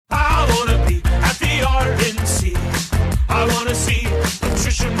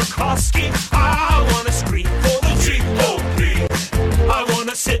asking. I wanna scream for the G.O.P. I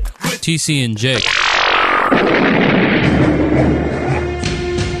wanna sit with TC and Jake.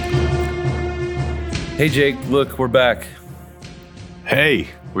 Hey Jake, look, we're back. Hey,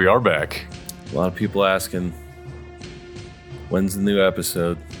 we are back. A lot of people asking, when's the new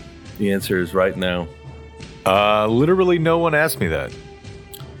episode? The answer is right now. Literally no one asked me that.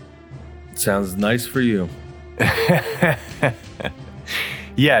 Sounds nice for you.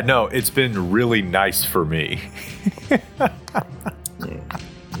 Yeah, no, it's been really nice for me.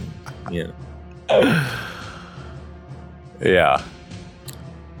 Yeah. Yeah.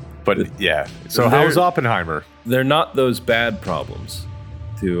 But yeah. So how was Oppenheimer? They're not those bad problems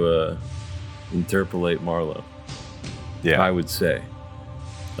to interpolate Marlowe. Yeah. I would say.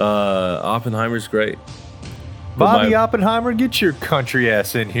 Oppenheimer's great. Bobby Oppenheimer, get your country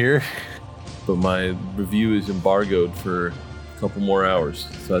ass in here. But my review is embargoed for a couple more hours.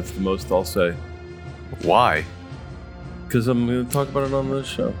 So that's the most I'll say. Why? Because I'm going to talk about it on the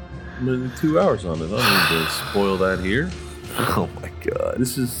show. I'm going to do 2 hours on it. I don't need to spoil that here. Oh my God.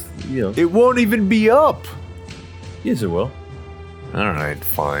 This is, you know. It won't even be up. Yes, it will. All right,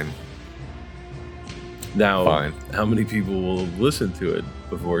 fine. Now, Fine. How many people will listen to it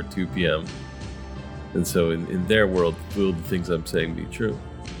before 2 p.m.? And so in their world, will the things I'm saying be true?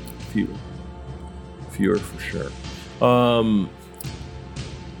 Fewer. Fewer for sure.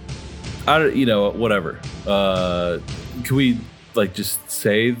 I don't, whatever. Can we just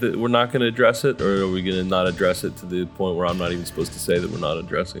say that we're not going to address it, or are we going to not address it to the point where I'm not even supposed to say that we're not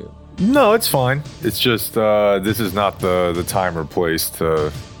addressing it? No, it's fine. It's just this is not the time or place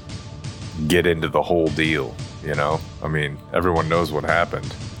to get into the whole deal, I mean, everyone knows what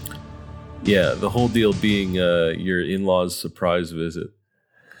happened. Yeah, the whole deal being your in-laws' surprise visit.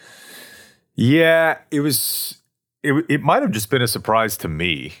 Yeah, it might have just been a surprise to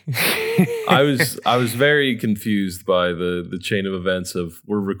me. I was very confused by the chain of events of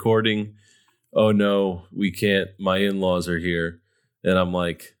we're recording. Oh no, we can't. My in-laws are here. And I'm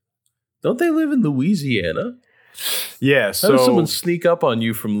like, don't they live in Louisiana? Yeah, so how does someone sneak up on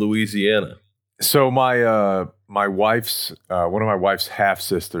you from Louisiana? So my wife's one of my wife's half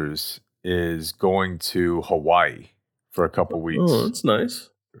sisters is going to Hawaii for a couple weeks. Oh, that's nice.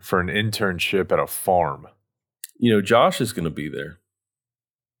 For an internship at a farm. Josh is going to be there.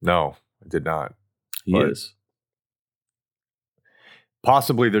 No, I did not. He is.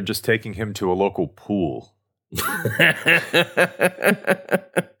 Possibly they're just taking him to a local pool.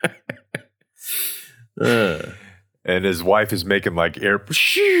 And his wife is making like airplane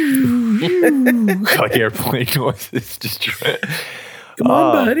noises. Just come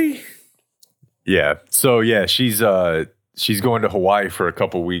on, buddy. Yeah. So yeah, she's going to Hawaii for a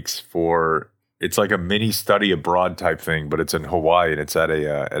couple weeks it's like a mini study abroad type thing, but it's in Hawaii and it's at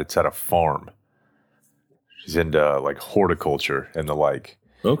a farm. She's into like horticulture and the like.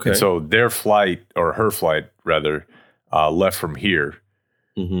 Okay. And so her flight rather, left from here.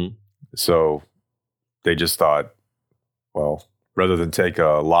 Mm-hmm. So they just thought, well, rather than take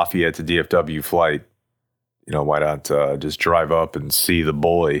a Lafayette to DFW flight, why not just drive up and see the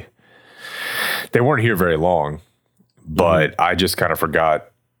boy? They weren't here very long, but I just kind of forgot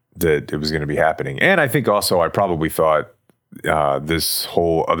that it was going to be happening. And I think also I probably thought this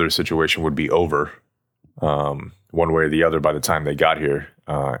whole other situation would be over one way or the other by the time they got here,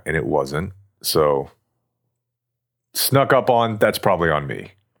 and it wasn't. So snuck up on, that's probably on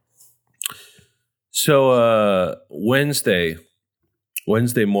me. So Wednesday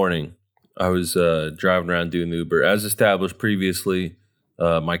morning, I was driving around doing Uber. As established previously,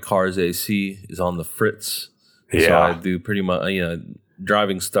 my car's AC is on the fritz. Yeah. So I do pretty much,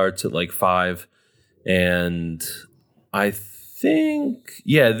 driving starts at like 5. And I think,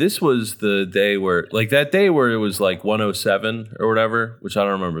 this was the day where, that day where it was like 107 or whatever, which I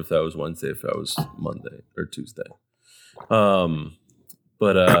don't remember if that was Wednesday, if that was Monday or Tuesday. But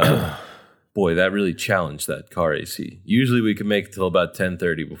boy, that really challenged that car AC. Usually we can make it till about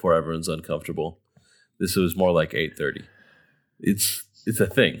 10:30 before everyone's uncomfortable. This was more like 8:30. It's a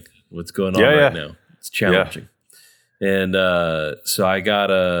thing. What's going on right now? It's challenging. Yeah. And so I got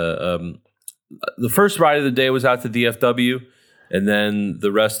the first ride of the day was out to DFW, and then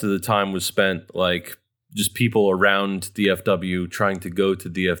the rest of the time was spent just people around DFW trying to go to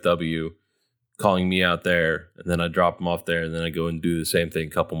DFW, calling me out there, and then I drop them off there, and then I go and do the same thing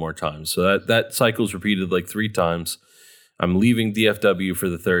a couple more times. So that cycle's repeated 3 times. I'm leaving DFW for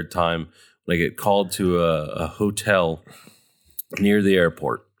the 3rd time when I get called to a hotel near the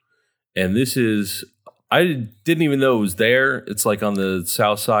airport. And this is, I didn't even know it was there. It's on the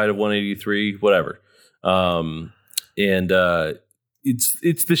south side of 183, whatever. And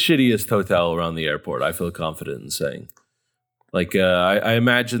it's the shittiest hotel around the airport. I feel confident in saying. Like I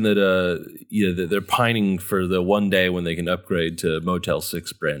imagine that that they're pining for the one day when they can upgrade to Motel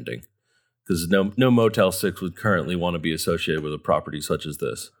 6 branding, because no Motel 6 would currently want to be associated with a property such as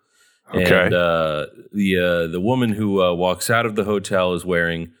this. Okay. And the woman who walks out of the hotel is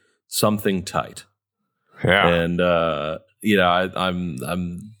wearing something tight. Yeah. And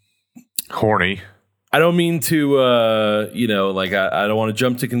I'm horny. I don't mean to I don't want to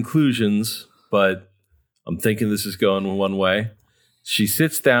jump to conclusions, but I'm thinking this is going one way. She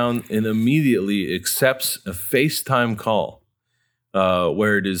sits down and immediately accepts a FaceTime call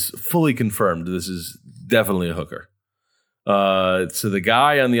where it is fully confirmed this is definitely a hooker. So the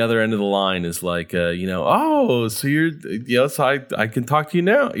guy on the other end of the line is like, oh, so you're, so I can talk to you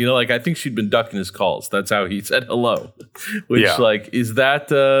now. I think she'd been ducking his calls. That's how he said hello. Which, is that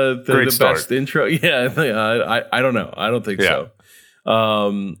the best intro? Yeah, I don't know. I don't think so.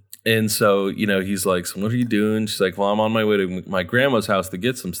 And so, he's like, so what are you doing? She's like, well, I'm on my way to my grandma's house to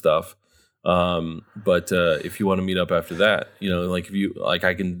get some stuff. But if you want to meet up after that, if you like,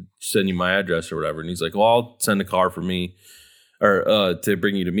 I can send you my address or whatever. And he's like, well, I'll send a car for me or to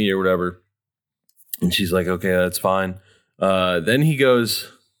bring you to me or whatever. And she's like, okay, that's fine. Then he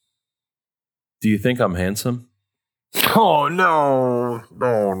goes, do you think I'm handsome? Oh, no.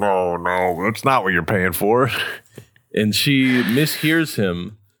 That's not what you're paying for. And she mishears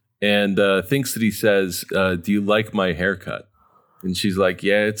him and thinks that he says, do you like my haircut? And she's like,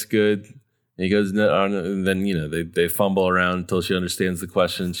 yeah, it's good. And he goes, no. And then, they fumble around until she understands the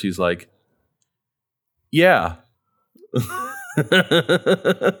question. She's like, yeah.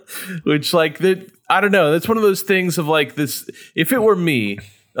 Which, I don't know. That's one of those things of this. If it were me,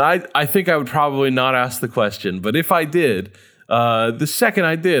 I think I would probably not ask the question. But if I did, the second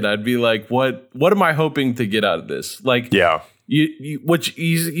I did, I'd be like, what am I hoping to get out of this? Yeah. Which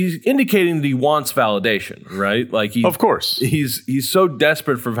he's indicating that he wants validation, right? Of course, he's so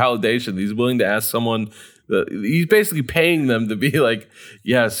desperate for validation. He's willing to ask someone. He's basically paying them to be like,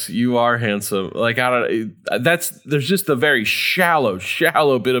 yes, you are handsome. There's just a very shallow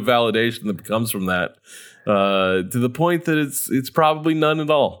bit of validation that comes from that, to the point that it's probably none at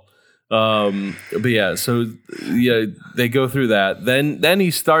all. But yeah, so yeah, they go through that. Then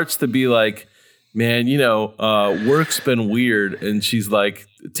he starts to be like, man, work's been weird. And she's like,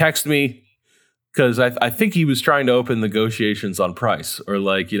 text me. Because I think he was trying to open negotiations on price or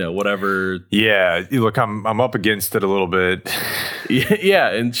whatever. Yeah, look, I'm up against it a little bit. Yeah,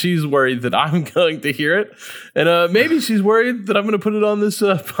 and she's worried that I'm going to hear it. And maybe she's worried that I'm going to put it on this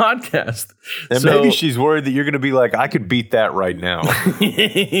podcast. And maybe she's worried that you're going to be like, I could beat that right now.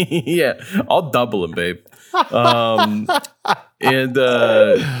 Yeah, I'll double him, babe.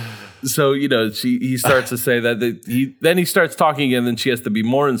 So, he starts to say that he starts talking again, then she has to be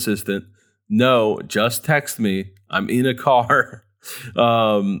more insistent. No, just text me. I'm in a car.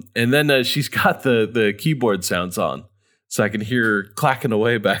 And then she's got the keyboard sounds on, so I can hear her clacking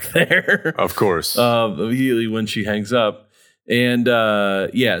away back there. Of course. Immediately when she hangs up. And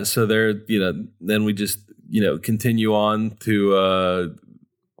so they're, then we just, continue on to,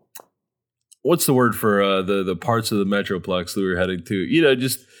 what's the word for the parts of the Metroplex that we were heading to?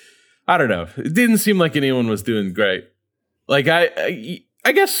 Just, I don't know. It didn't seem like anyone was doing great. I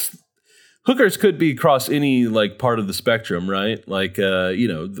guess hookers could be across any part of the spectrum, right?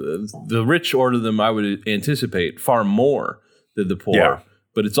 The rich order them, I would anticipate far more than the poor. Yeah.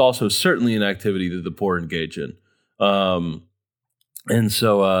 But it's also certainly an activity that the poor engage in. So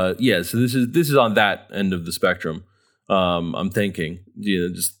this is on that end of the spectrum. I'm thinking,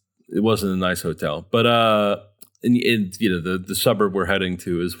 just it wasn't a nice hotel, but the suburb we're heading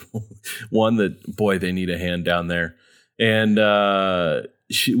to is one that, boy, they need a hand down there. And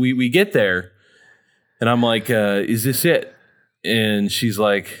we get there, and I'm like, is this it? And she's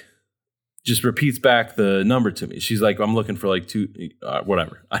like, just repeats back the number to me. She's like, I'm looking for two,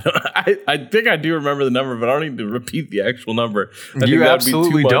 whatever. I think I do remember the number, but I don't need to repeat the actual number. You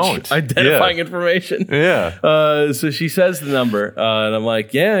absolutely don't. Identifying information. Yeah. So she says the number, and I'm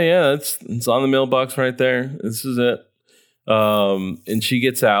like, yeah, it's on the mailbox right there. This is it. And she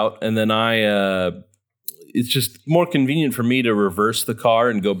gets out, and then it's just more convenient for me to reverse the car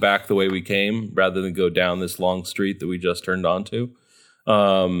and go back the way we came rather than go down this long street that we just turned onto.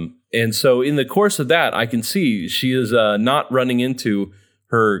 And so in the course of that, I can see she is not running into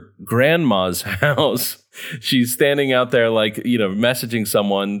her grandma's house. She's standing out there messaging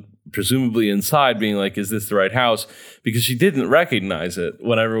someone, presumably inside, being like, is this the right house? Because she didn't recognize it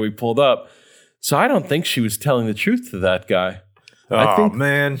whenever we pulled up. So I don't think she was telling the truth to that guy. Oh,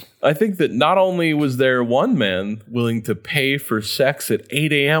 man. I think that not only was there one man willing to pay for sex at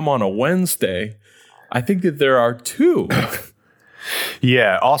 8 a.m. on a Wednesday, I think that there are two.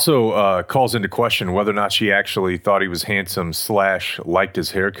 Yeah. Also calls into question whether or not she actually thought he was handsome / liked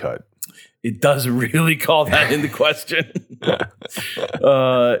his haircut. It does really call that into question. And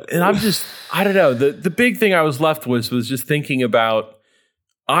I don't know. The big thing I was left was just thinking about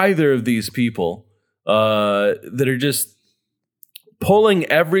either of these people that are just pulling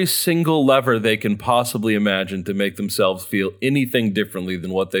every single lever they can possibly imagine to make themselves feel anything differently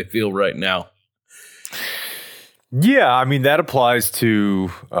than what they feel right now. Yeah, I mean, that applies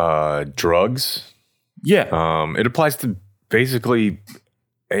to drugs. Yeah. It applies to basically,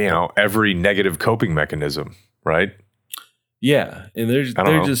 every negative coping mechanism, right? Yeah. And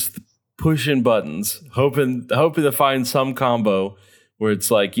they're just pushing buttons, hoping to find some combo where it's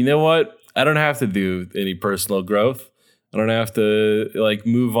like, you know what? I don't have to do any personal growth. I don't have to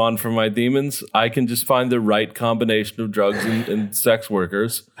move on from my demons. I can just find the right combination of drugs and sex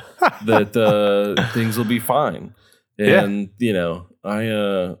workers that things will be fine. And,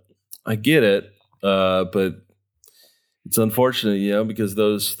 I get it. But it's unfortunate, because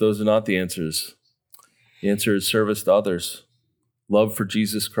those are not the answers. The answer is service to others. Love for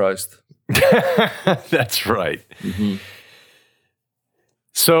Jesus Christ. That's right. Mm-hmm.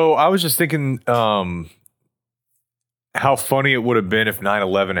 So I was just thinking, how funny it would have been if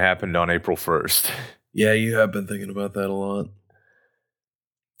 9/11 happened on April 1st. Yeah, you have been thinking about that a lot.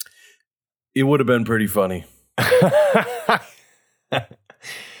 It would have been pretty funny.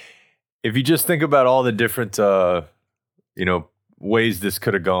 If you just think about all the different, ways this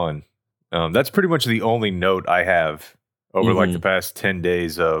could have gone, that's pretty much the only note I have over the past 10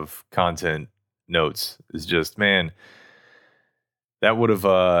 days of content notes. Is just, man, that would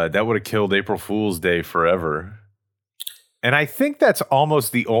have killed April Fool's Day forever. And I think that's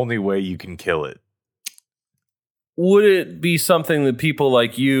almost the only way you can kill it. Would it be something that people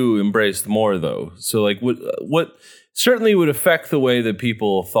like you embraced more, though? So, what certainly would affect the way that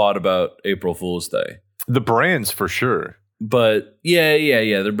people thought about April Fool's Day? The brands, for sure. But,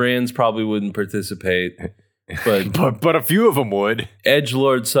 yeah. The brands probably wouldn't participate. But a few of them would.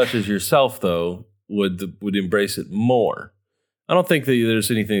 Edgelords such as yourself, though, would embrace it more. I don't think that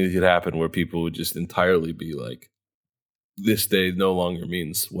there's anything that could happen where people would just entirely be like, this day no longer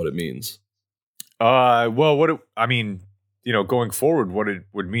means what it means. Well, going forward, what it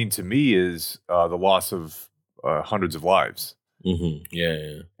would mean to me is the loss of hundreds of lives. Mm-hmm.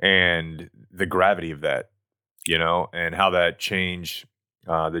 Yeah. And the gravity of that, and how that changed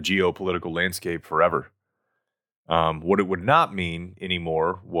the geopolitical landscape forever. What it would not mean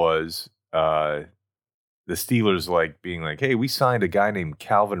anymore was the Steelers being like, hey, we signed a guy named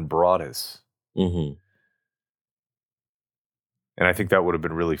Calvin Broadus. Mm-hmm. And I think that would have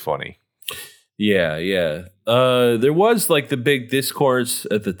been really funny. Yeah. There was the big discourse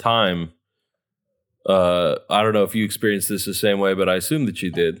at the time. I don't know if you experienced this the same way, but I assume that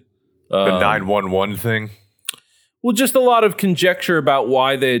you did. The 911 thing? Well, just a lot of conjecture about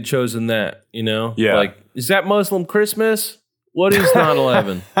why they had chosen that, Yeah. Is that Muslim Christmas? What is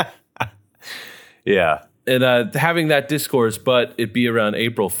 9/11? Yeah. And having that discourse, but it be around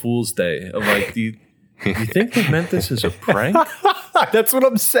April Fool's Day. Of do you think they meant this as a prank? That's what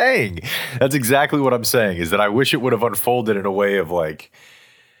I'm saying. That's exactly what I'm saying, is that I wish it would have unfolded in a way of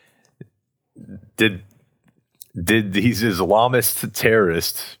did these Islamist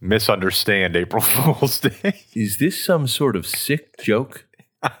terrorists misunderstand April Fool's Day? Is this some sort of sick joke?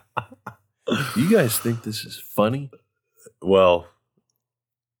 You guys think this is funny? Well,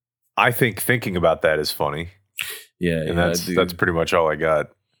 I think thinking about that is funny. Yeah. And that's pretty much all I got.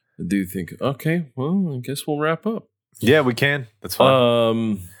 I do think, okay, well, I guess we'll wrap up. Yeah, we can. That's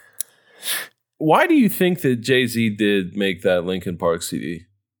fine. Why do you think that Jay-Z did make that Linkin Park CD?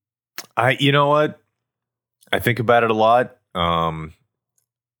 You know what? I think about it a lot. I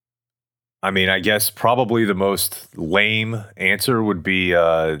guess probably the most lame answer would be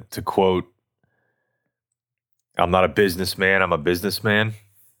to quote, I'm not a businessman, I'm a businessman.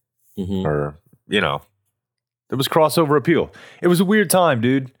 Mm-hmm. Or, there was crossover appeal. It was a weird time,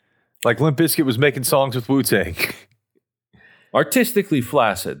 dude. Limp Bizkit was making songs with Wu-Tang. Artistically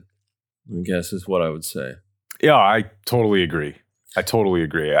flaccid, I guess is what I would say. Yeah, I totally agree. I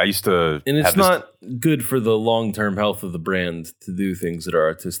used to... And it's not good for the long-term health of the brand to do things that are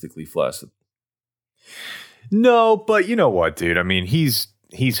artistically flaccid. No, but you know what, dude? He's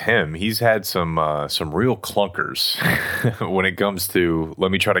him. He's had some real clunkers when it comes to,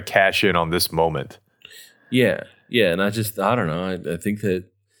 let me try to cash in on this moment. Yeah. And I don't know. I think that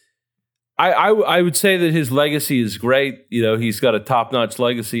I would say that his legacy is great. You know, he's got a top-notch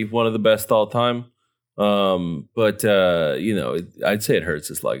legacy, one of the best all time. But you know, I'd say it hurts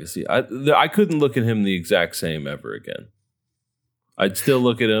his legacy. I couldn't look at him the exact same ever again. I'd still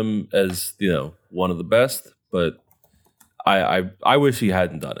look at him as, you know, one of the best, but I wish he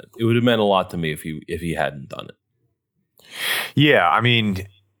hadn't done it. It would have meant a lot to me if he hadn't done it. Yeah, I mean,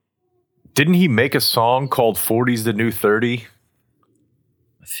 didn't he make a song called 40's the New 30?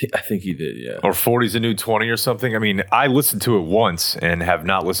 I think he did, yeah. Or 40's the New 20 or something. I mean, I listened to it once and have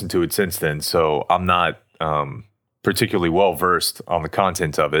not listened to it since then, so I'm not particularly well versed on the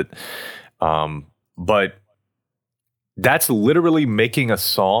content of it. But that's literally making a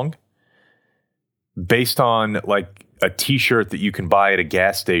song based on like a t-shirt that you can buy at a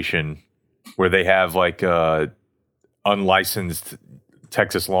gas station where they have like unlicensed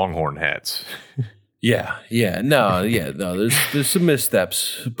Texas Longhorn hats. Yeah. No. There's some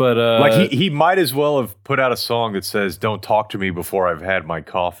missteps, but like he might as well have put out a song that says "Don't talk to me before I've had my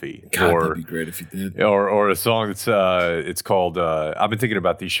coffee." God, that'd be great if he did. Or a song that's it's called. I've been thinking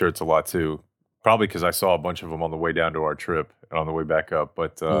about these shirts a lot too, probably because I saw a bunch of them on the way down to our trip and on the way back up.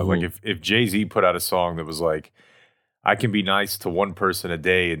 But like if Jay-Z put out a song that was like, "I can be nice to one person a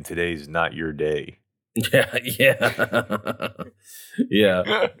day, and today's not your day." Yeah.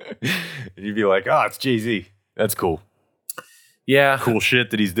 And you'd be like, "Oh, it's Jay-Z. That's cool. Yeah, cool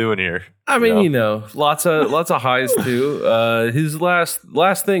shit that he's doing here." I mean, you know, lots of highs too. His last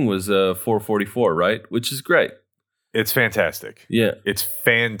thing was 444, right? Which is great. It's fantastic. Yeah, it's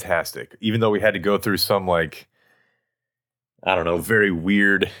fantastic. Even though we had to go through some like, I don't know, very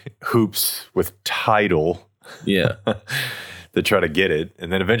weird hoops with Tidal. Yeah. To try to get it, and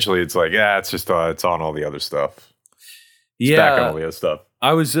then eventually it's like, it's just it's on all the other stuff. It's back on all the other stuff.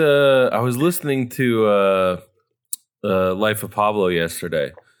 I was listening to Life of Pablo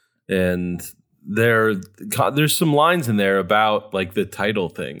yesterday, and there's some lines in there about like the title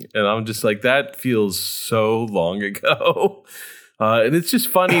thing, and I'm just like, that feels so long ago. And it's just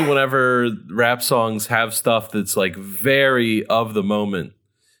funny whenever rap songs have stuff that's like very of the moment.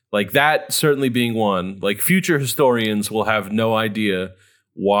 Like that certainly being one. Like future historians will have no idea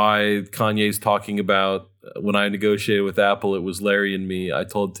why Kanye's talking about when I negotiated with Apple, it was Larry and me. I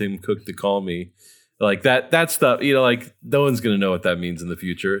told Tim Cook to call me. Like that stuff, you know, like no one's going to know what that means in the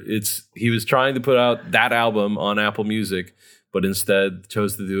future. He was trying to put out that album on Apple Music, but instead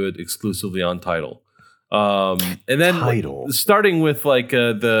chose to do it exclusively on Tidal. And then starting with like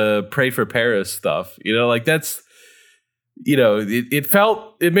the Pray for Paris stuff, you know, like that's, you know,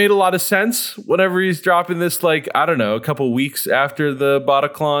 it made a lot of sense whenever he's dropping this, like, I don't know, a couple weeks after the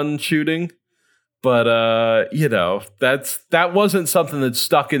Bataclan shooting. But, you know, that wasn't something that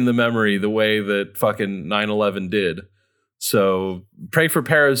stuck in the memory the way that fucking 9/11 did. So Pray for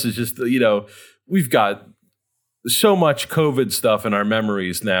Paris is just, you know, we've got so much COVID stuff in our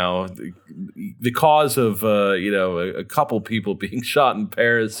memories now. The cause of, you know, a couple people being shot in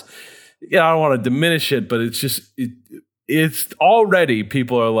Paris. Yeah, I don't want to diminish it, but it's just... It's already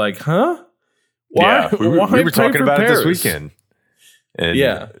people are like, huh? Why? Yeah, we were talking about Paris? It this weekend.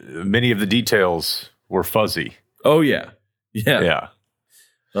 And many of the details were fuzzy. Oh, yeah. Yeah.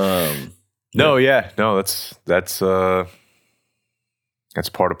 No, that's part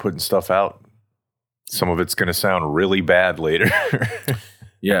of putting stuff out. Some of it's going to sound really bad later.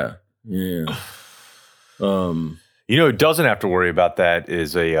 Yeah. You know, who doesn't have to worry about that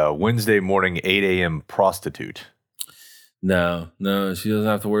is a Wednesday morning 8 a.m. prostitute. No, she doesn't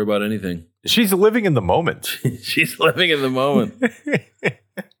have to worry about anything. She's living in the moment. She's living in the moment.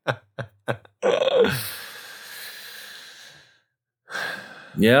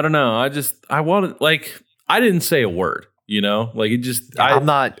 Yeah, I don't know. I wanted, like, I didn't say a word, you know? Like, it just...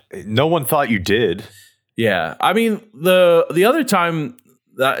 No one thought you did. Yeah. I mean, the other time,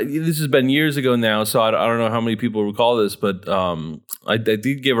 this has been years ago now, so I don't know how many people recall this, but I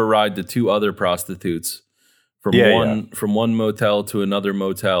did give a ride to two other prostitutes. From one motel to another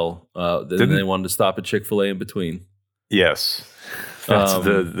motel. Then they wanted to stop at Chick-fil-A in between. Yes. That's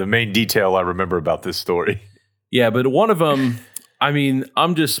the main detail I remember about this story. Yeah, but one of them, I mean,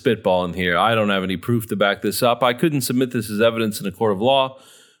 I'm just spitballing here. I don't have any proof to back this up. I couldn't submit this as evidence in a court of law,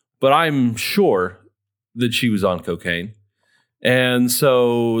 but I'm sure that she was on cocaine. And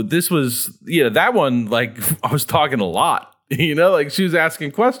so this was, you know, that one, like, I was talking a lot, you know, like she was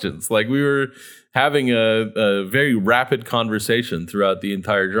asking questions. Like we were having a very rapid conversation throughout the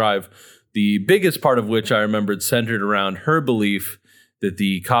entire drive, the biggest part of which I remembered centered around her belief that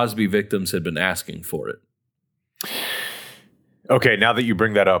the Cosby victims had been asking for it. Okay, now that you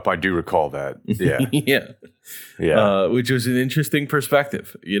bring that up, I do recall that. Yeah. Yeah. Which was an interesting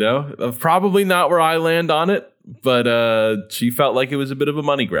perspective, Probably not where I land on it, but she felt like it was a bit of a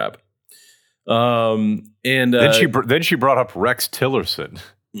money grab. And then she brought up Rex Tillerson.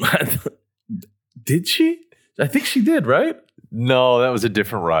 Did she? I think she did, right? No, that was a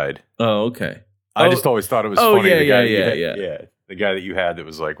different ride. Oh, okay. I just always thought it was funny. Yeah. The guy that you had that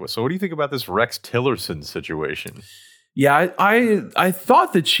was like, well, so what do you think about this Rex Tillerson situation? Yeah, I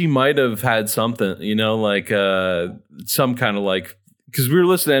thought that she might have had something, like some kind of like, because we were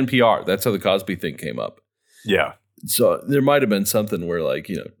listening to NPR. That's how the Cosby thing came up. Yeah. So there might have been something where like,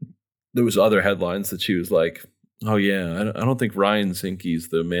 there was other headlines that she was like, oh yeah, I don't think Ryan Zinke's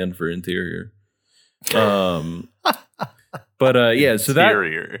the man for interior. But yeah, so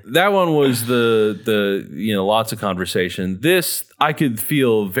that one was the lots of conversation. This I could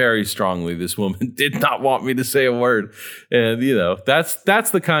feel very strongly. This woman did not want me to say a word, and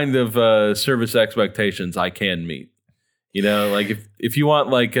that's the kind of service expectations I can meet. Like if you want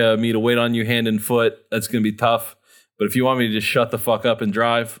like me to wait on you hand and foot, that's gonna be tough. But if you want me to just shut the fuck up and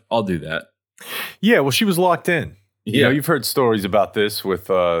drive, I'll do that. Yeah, well, she was locked in. Yeah. You've heard stories about this with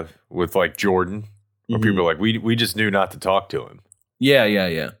like Jordan. Where people are like, we just knew not to talk to him. Yeah.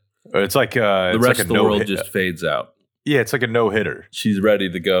 It's like the rest of the world just fades out. Yeah, it's like a no-hitter. She's ready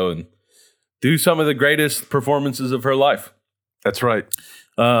to go and do some of the greatest performances of her life. That's right.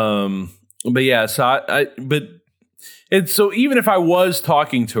 But yeah, so even if I was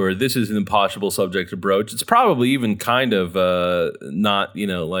talking to her, this is an impossible subject to broach. It's probably even kind of not,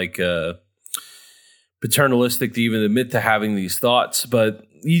 paternalistic to even admit to having these thoughts. But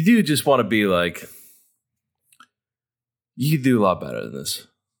you do just want to be like, you could do a lot better than this.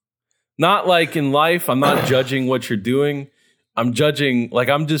 Not like in life, I'm not judging what you're doing. I'm judging, like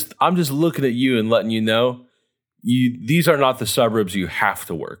I'm just looking at you and letting you know, these are not the suburbs you have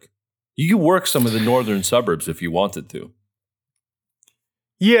to work. You could work some of the northern suburbs if you wanted to.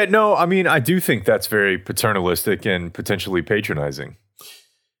 Yeah, no, I mean, I do think that's very paternalistic and potentially patronizing.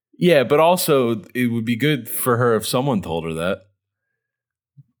 Yeah, but also it would be good for her if someone told her that.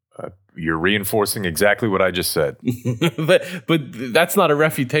 You're reinforcing exactly what I just said. but that's not a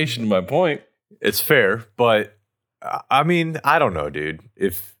refutation to my point. It's fair, but I mean, I don't know, dude.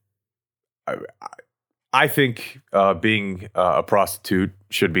 If I think being a prostitute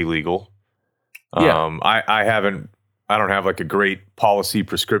should be legal. Yeah. I don't have like a great policy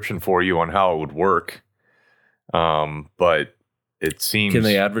prescription for you on how it would work. But it seems. Can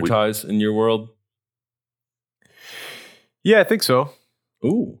they advertise in your world? Yeah, I think so.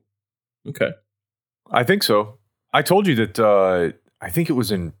 Ooh. Okay. I think so. I told you that I think it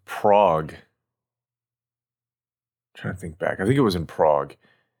was in Prague. I'm trying to think back. I think it was in Prague.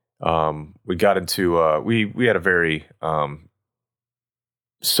 We got into we had a very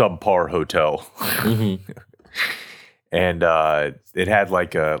subpar hotel. Mm-hmm. And it had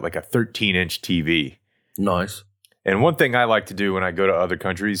like a 13-inch TV. Nice. And one thing I like to do when I go to other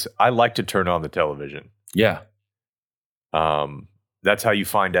countries, I like to turn on the television. Yeah. That's how you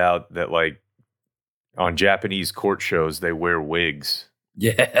find out that, like, on Japanese court shows, they wear wigs.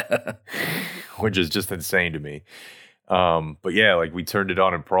 Yeah. Which is just insane to me. But yeah, like, we turned it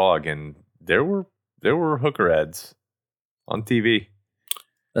on in Prague, and there were hooker ads on TV.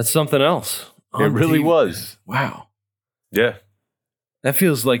 That's something else. It really was. Wow. Yeah. That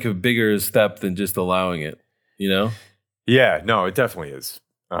feels like a bigger step than just allowing it, Yeah, no, it definitely is.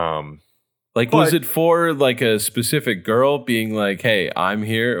 Was it for like a specific girl being like, hey, I'm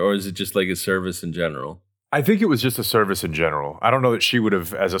here, or is it just like a service in general? I think it was just a service in general. I don't know that she would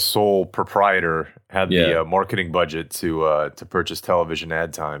have, as a sole proprietor, had the marketing budget to purchase television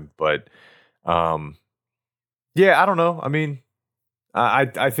ad time. But yeah, I don't know. I mean,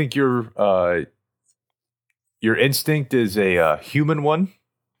 I think your instinct is a human one,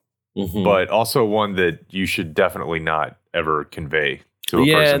 mm-hmm. but also one that you should definitely not ever convey to a person.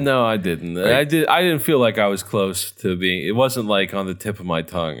 Yeah, no, I didn't. Like, I didn't feel like I was close to being. It wasn't like on the tip of my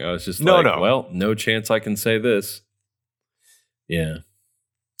tongue. I was just well, no chance I can say this. Yeah.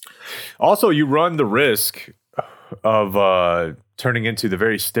 Also, you run the risk of turning into the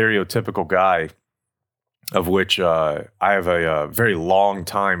very stereotypical guy, of which I have a very long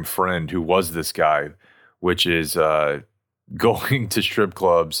time friend who was this guy, which is going to strip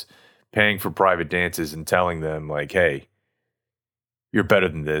clubs, paying for private dances, and telling them like, "Hey, you're better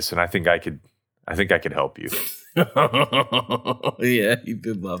than this, and I think I could help you." Yeah, he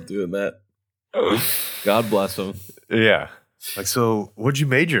did love doing that. God bless him. Yeah. Like, so what'd you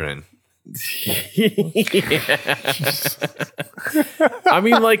major in? I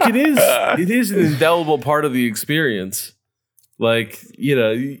mean, like, it is an indelible part of the experience. Like,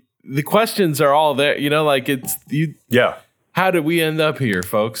 the questions are all there. Like it's you. Yeah. How did we end up here,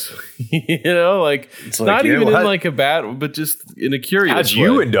 folks? Like It's not yeah, even well, in like a bad, but just in a curious how'd way.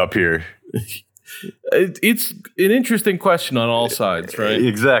 you end up here? It's an interesting question on all sides, right?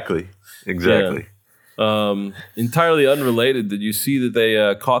 Exactly. Entirely unrelated. Did you see that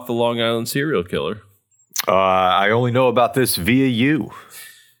they caught the Long Island serial killer? I only know about this via you.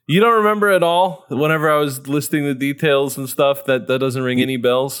 You don't remember at all? Whenever I was listing the details and stuff, that doesn't ring any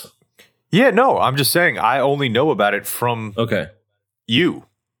bells? Yeah, no, I'm just saying I only know about it from you.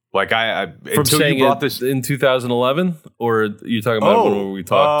 Like I from until saying you brought it this in 2011, or you talking about when we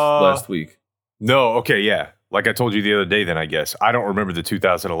talked last week? No, okay, yeah. Like I told you the other day, then I guess I don't remember the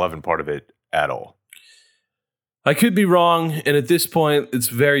 2011 part of it at all. I could be wrong, and at this point, it's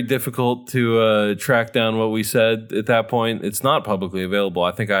very difficult to track down what we said at that point. It's not publicly available.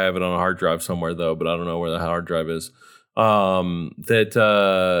 I think I have it on a hard drive somewhere, though, but I don't know where the hard drive is. I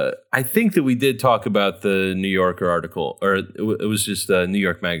think that we did talk about the New Yorker article, or it was just New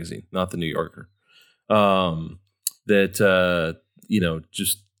York Magazine, not the New Yorker.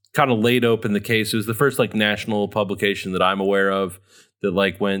 Just kind of laid open the case. It was the first like national publication that I'm aware of that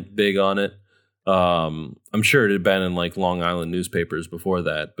like went big on it. I'm sure it had been in like Long Island newspapers before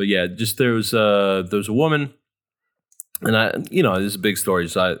that, but yeah, just there was a woman, and this is a big story,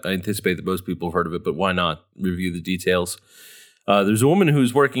 so I anticipate that most people have heard of it, but why not review the details? There's a woman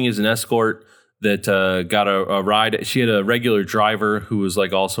who's working as an escort that got a ride. She had a regular driver who was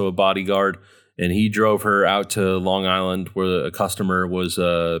like also a bodyguard, and he drove her out to Long Island where a customer was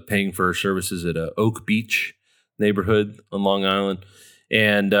paying for her services at Oak Beach neighborhood on Long Island.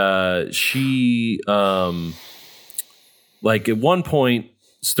 And she, like at one point,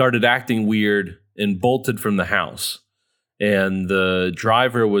 started acting weird and bolted from the house. And the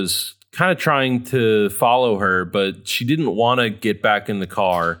driver was kind of trying to follow her, but she didn't want to get back in the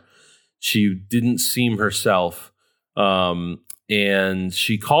car. She didn't seem herself. And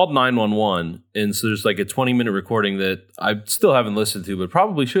she called 911. And so there's like a 20-minute recording that I still haven't listened to, but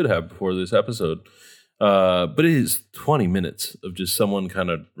probably should have before this episode. But it is 20 minutes of just someone kind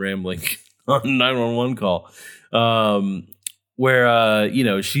of rambling on a 911 call,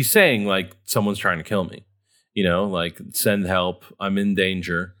 where, she's saying like someone's trying to kill me, like send help. I'm in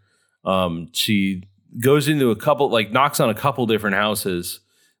danger. She goes into knocks on a couple different houses.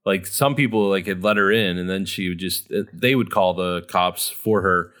 Like some people like had let her in, and then they would call the cops for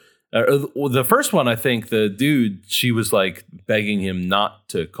her. The first one, I think the dude, she was like begging him not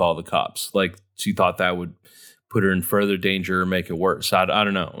to call the cops. Like she thought that would put her in further danger or make it worse. I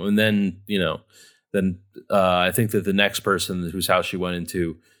don't know. And then, I think that the next person whose house she went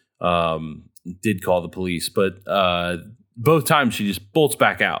into did call the police. But both times she just bolts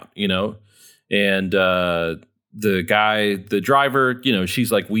back out, and the driver,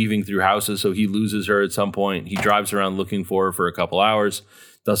 she's like weaving through houses. So he loses her at some point. He drives around looking for her for a couple hours,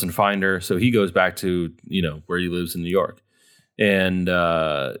 doesn't find her. So he goes back to, where he lives in New York. And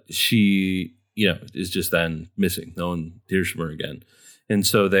she, is just then missing. No one hears from her again. And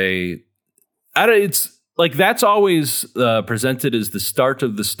so it's like, that's always presented as the start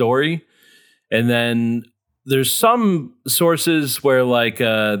of the story. And then there's some sources where like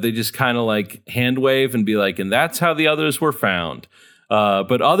they just kind of like hand wave and be like, and that's how the others were found.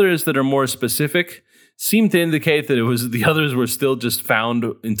 But others that are more specific seem to indicate that the others were still just found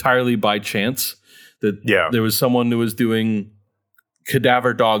entirely by chance. That there was someone who was doing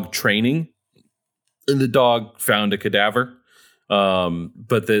cadaver dog training, and the dog found a cadaver.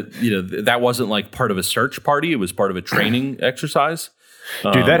 But that wasn't like part of a search party. It was part of a training exercise.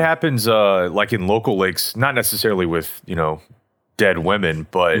 Dude, that happens like in local lakes, not necessarily with, dead women,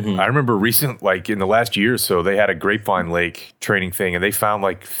 but I remember like in the last year or so, they had a Grapevine Lake training thing, and they found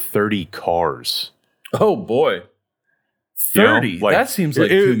like 30 cars. Oh boy. 30? That seems like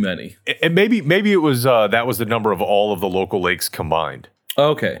too many. And maybe it was that was the number of all of the local lakes combined.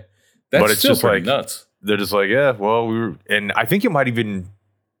 Okay. That's but it's still just pretty like nuts. They're just like, yeah, well, and I think it might even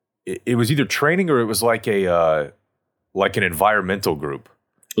it was either training or it was like an environmental group.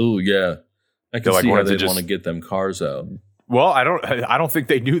 Oh yeah. I can like see how they'd want to get them cars out. Well, I don't think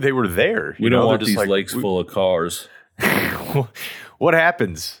they knew they were there. We don't want these lakes full of cars. What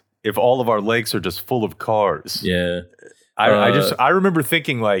happens if all of our lakes are just full of cars? Yeah. I remember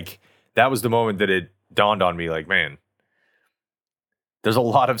thinking like that was the moment that it dawned on me like, man, there's a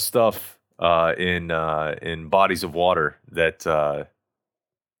lot of stuff in bodies of water that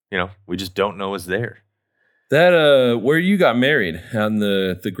we just don't know is there. That where you got married on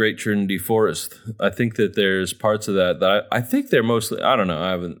the Great Trinity Forest, I think that there's parts of that I think they're mostly, I don't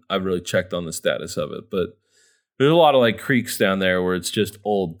know, I've really checked on the status of it, but There's a lot of like creeks down there where it's just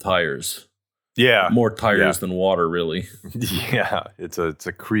old tires. Yeah. More tires than water, really. Yeah. It's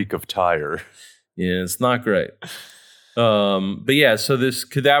a creek of tire. Yeah, it's not great. But yeah, so this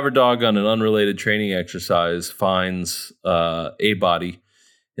cadaver dog on an unrelated training exercise finds a body.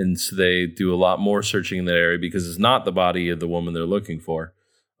 And so they do a lot more searching in that area because it's not the body of the woman they're looking for.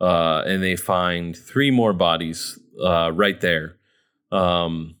 And they find 3 more bodies right there.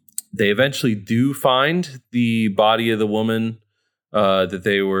 They eventually do find the body of the woman that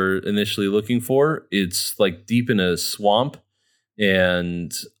they were initially looking for. It's like deep in a swamp,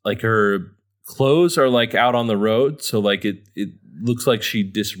 and like her clothes are like out on the road. So like it looks like she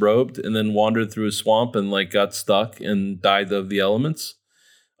disrobed and then wandered through a swamp and like got stuck and died of the elements.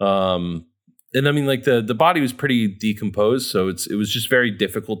 And I mean, like the body was pretty decomposed, so it was just very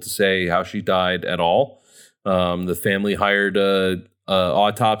difficult to say how she died at all. The family hired a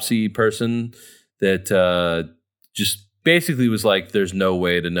autopsy person that just basically was like, "There's no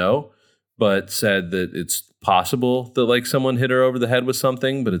way to know," but said that it's possible that like someone hit her over the head with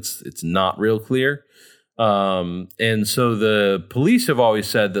something, but it's not real clear. And so the police have always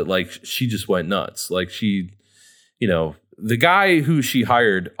said that like she just went nuts, like she, you know. The guy who she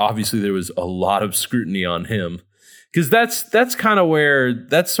hired, obviously there was a lot of scrutiny on him, because that's kind of where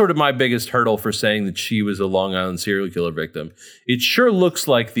that's sort of my biggest hurdle for saying that she was a Long Island serial killer victim. It sure looks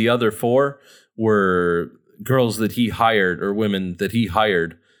like the other 4 were girls that he hired or women that he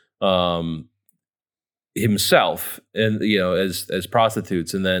hired himself, and as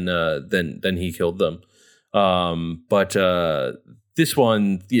prostitutes, and then he killed them. But this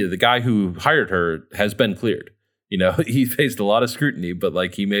one, the guy who hired her has been cleared. He faced a lot of scrutiny, but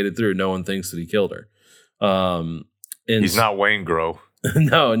like he made it through. No one thinks that he killed her. And he's not Wayne Grow.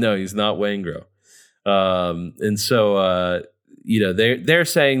 No, he's not Wayne Grow. And so, they're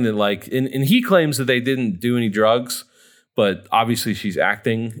saying that like, and he claims that they didn't do any drugs, but obviously she's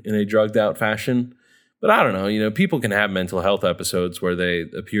acting in a drugged out fashion. But I don't know, people can have mental health episodes where they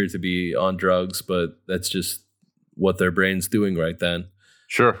appear to be on drugs, but that's just what their brain's doing right then.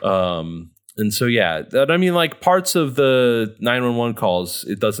 Sure. And so, yeah, I mean, like parts of the 911 calls,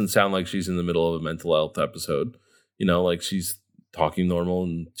 it doesn't sound like she's in the middle of a mental health episode. Like she's talking normal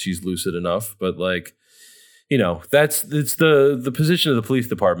and she's lucid enough. But like, it's the position of the police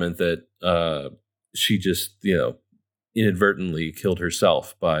department that she just, inadvertently killed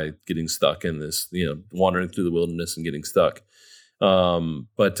herself by getting stuck in this, wandering through the wilderness and getting stuck.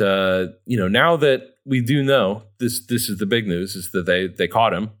 But now that we do know, this is the big news, is that they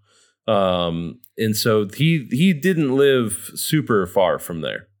caught him. And so he didn't live super far from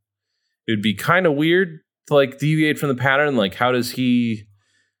there. It would be kind of weird to like deviate from the pattern. Like, how does he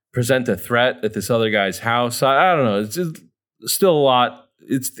present a threat at this other guy's house? I don't know. It's just still a lot.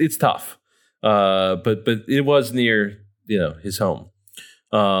 It's tough. But it was near, his home.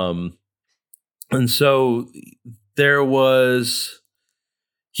 And so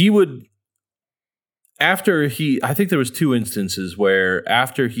I think there was 2 instances where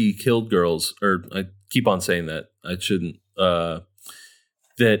after he killed girls, or I keep on saying that, I shouldn't,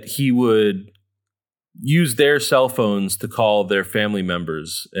 that he would use their cell phones to call their family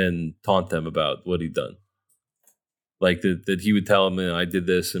members and taunt them about what he'd done. Like that he would tell them, I did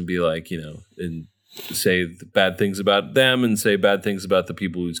this, and be like, and say bad things about them and say bad things about the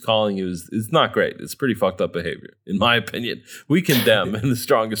people who's calling. It's not great. It's pretty fucked up behavior, in my opinion. We condemn in the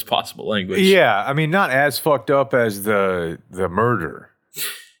strongest possible language. Yeah, I mean, not as fucked up as the murder.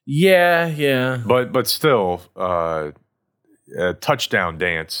 Yeah. But still, a touchdown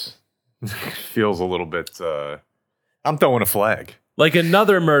dance feels a little bit. I'm throwing a flag. Like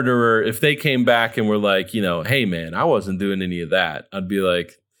another murderer, if they came back and were like, hey man, I wasn't doing any of that, I'd be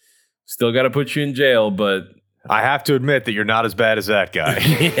like, still got to put you in jail, but I have to admit that you're not as bad as that guy.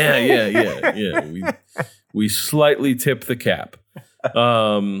 Yeah. We slightly tip the cap.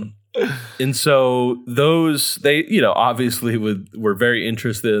 And so they obviously were very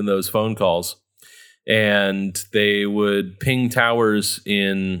interested in those phone calls, and they would ping towers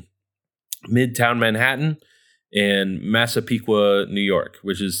in Midtown Manhattan and Massapequa, New York,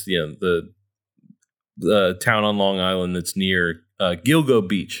 which is, the town on Long Island that's near Gilgo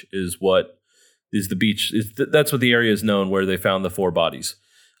Beach is the beach. That's what the area is known, where they found the 4 bodies.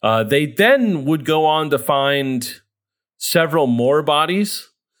 They then would go on to find several more bodies,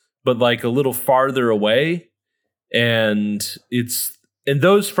 but like a little farther away. And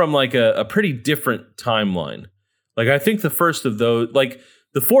those from like a pretty different timeline. Like I think the first of those, like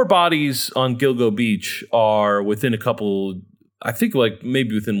the 4 bodies on Gilgo Beach are within a couple, I think like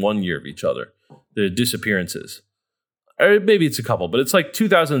maybe within 1 year of each other. The disappearances. Or maybe it's a couple, but it's like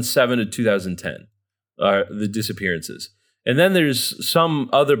 2007 to 2010. the disappearances. And then there's some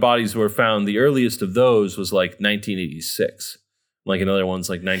other bodies were found. The earliest of those was like 1986. Like another one's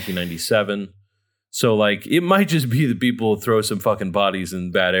like 1997. So like it might just be that people throw some fucking bodies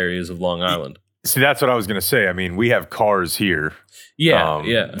in bad areas of Long Island. See, that's what I was going to say. I mean, we have cars here. Yeah,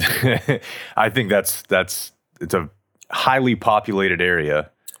 yeah. I think it's a highly populated area.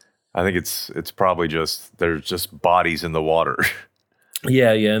 I think it's probably just there's just bodies in the water.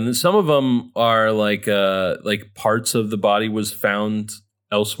 Yeah, and some of them are like parts of the body was found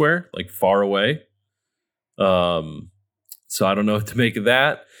elsewhere, like far away. So I don't know what to make of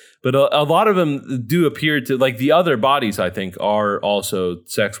that. But a lot of them do appear to, like the other bodies, I think, are also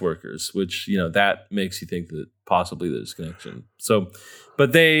sex workers, which, that makes you think that possibly there's connection. So,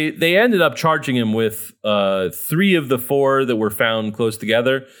 but they ended up charging him with 3 of the 4 that were found close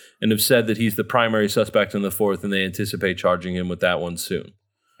together and have said that he's the primary suspect in the 4th, and they anticipate charging him with that one soon.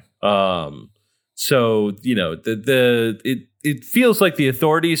 So, it feels like the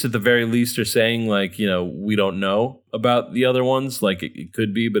authorities at the very least are saying like, we don't know about the other ones. Like it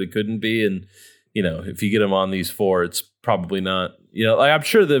could be, but it couldn't be. And, if you get them on these 4, it's probably not, like I'm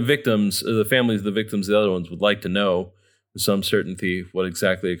sure the victims, the families of the victims, the other ones would like to know with some certainty what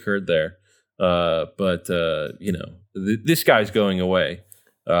exactly occurred there. But this guy's going away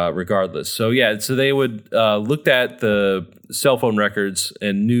regardless. So, yeah, so they would looked at the cell phone records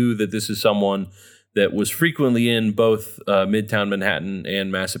and knew that this is someone that was frequently in both Midtown Manhattan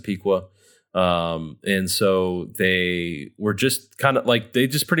and Massapequa. And so they were just kind of like, they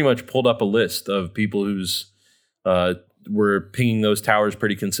just pretty much pulled up a list of people who's were pinging those towers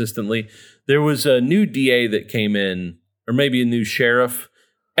pretty consistently. There was a new DA that came in, or maybe a new sheriff.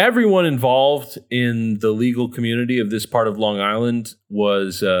 Everyone involved in the legal community of this part of Long Island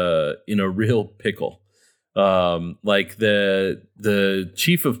was in a real pickle. Like the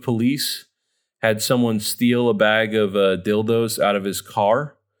chief of police had someone steal a bag of dildos out of his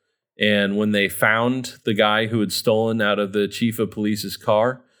car. And when they found the guy who had stolen out of the chief of police's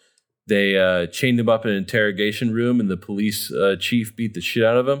car, they chained him up in an interrogation room, and the police chief beat the shit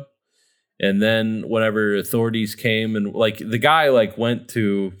out of him. And then whenever authorities came and like the guy like went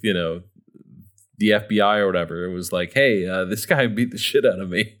to, the FBI or whatever, it was like, hey, this guy beat the shit out of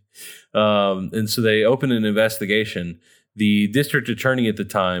me. And so they opened an investigation. The district attorney at the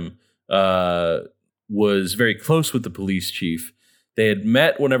time was very close with the police chief. They had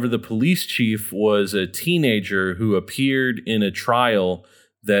met whenever the police chief was a teenager who appeared in a trial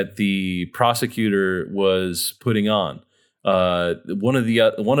that the prosecutor was putting on. One of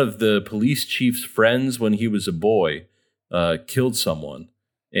the police chief's friends when he was a boy killed someone,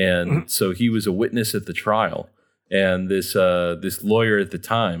 and so he was a witness at the trial. And this lawyer at the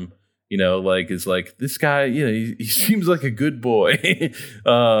time, is like, this guy, he seems like a good boy.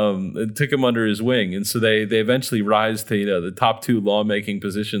 And took him under his wing. And so they eventually rise to, the top 2 lawmaking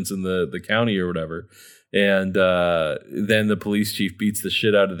positions in the county or whatever. And then the police chief beats the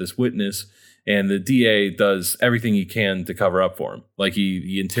shit out of this witness, and the DA does everything he can to cover up for him. Like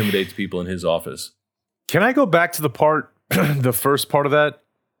he intimidates people in his office. Can I go back to the part, the first part of that?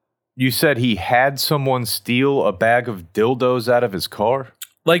 You said he had someone steal a bag of dildos out of his car?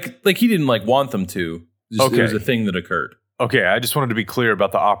 Like he didn't like want them to. It was a thing that occurred. Okay, I just wanted to be clear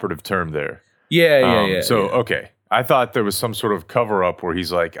about the operative term there. Yeah. So, okay. I thought there was some sort of cover-up where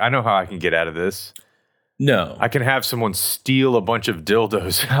he's like, I know how I can get out of this. No. I can have someone steal a bunch of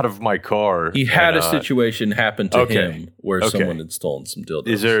dildos out of my car. He had a situation happen to him where someone had stolen some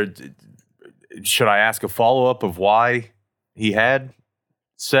dildos. Should I ask a follow-up of why he had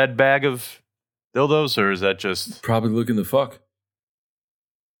said bag of dildos, or is that just... Probably looking to fuck.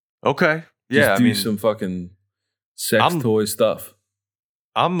 Okay. Yeah, do some fucking sex toy stuff.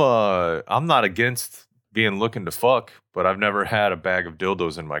 I'm not against being looking to fuck, but I've never had a bag of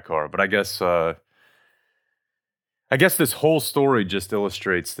dildos in my car. But I guess this whole story just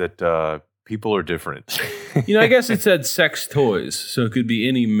illustrates that people are different. I guess it said sex toys, so it could be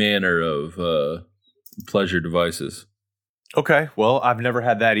any manner of pleasure devices. Okay. Well, I've never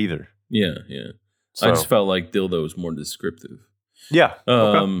had that either. Yeah. So. I just felt like dildo was more descriptive. Yeah.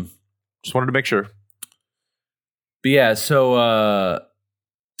 Okay. Just wanted to make sure. But yeah, so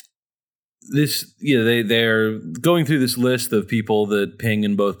they're going through this list of people that ping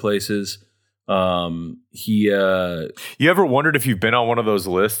in both places. You ever wondered if you've been on one of those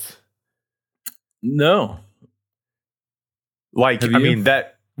lists? No. Like, I mean,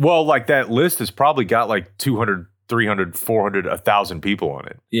 that list has probably got like 200, 300, 400, 1,000 people on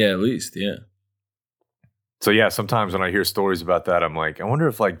it. Yeah, at least, yeah. So yeah, sometimes when I hear stories about that, I'm like, I wonder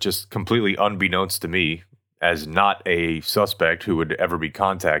if like just completely unbeknownst to me, as not a suspect who would ever be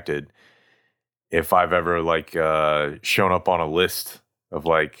contacted, if I've ever like shown up on a list of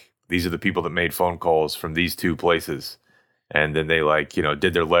like these are the people that made phone calls from these two places, and then they like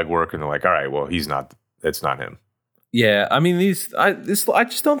did their legwork and they're like, all right, well it's not him. Yeah, I mean I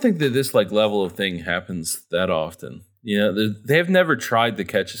just don't think that this like level of thing happens that often. They've never tried to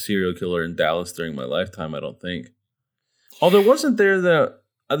catch a serial killer in Dallas during my lifetime, I don't think. Although wasn't there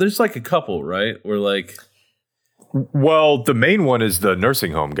there's like a couple, right? Where like, well, the main one is the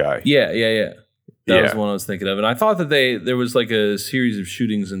nursing home guy. Yeah. That was the one I was thinking of. And I thought that there was like a series of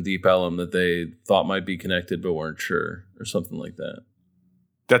shootings in Deep Ellum that they thought might be connected but weren't sure, or something like that.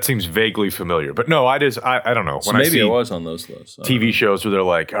 That seems vaguely familiar. But no, I don't know. So maybe it was on those lists. TV shows where they're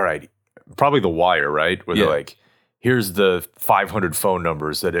like, all right, probably The Wire, right? Where they're like, here's the 500 phone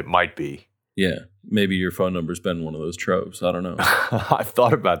numbers that it might be. Yeah. Maybe your phone number's been one of those tropes. I don't know. I've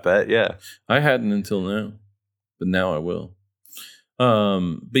thought about that, yeah. I hadn't until now, but now I will.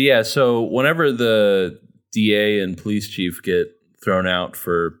 But yeah, so whenever the DA and police chief get thrown out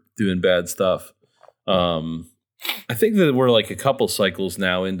for doing bad stuff, I think that we're like a couple cycles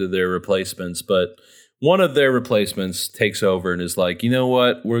now into their replacements, but one of their replacements takes over and is like, you know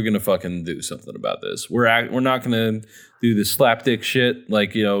what? We're going to fucking do something about this. We're not going to do the slapdick shit,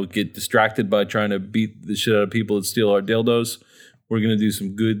 like, get distracted by trying to beat the shit out of people that steal our dildos. We're going to do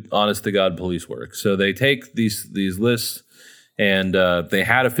some good, honest to God police work. So they take these lists, and they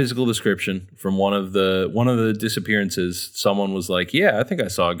had a physical description from one of the disappearances. Someone was like, yeah, I think I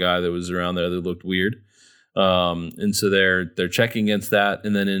saw a guy that was around there that looked weird. And so they're checking against that.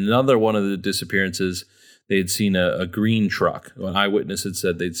 And then in another one of the disappearances, they had seen a green truck. An eyewitness had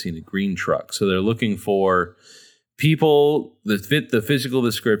said they'd seen a green truck. So they're looking for people that fit the physical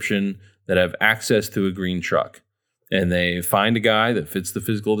description that have access to a green truck. And they find a guy that fits the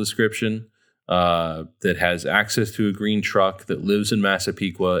physical description, that has access to a green truck, that lives in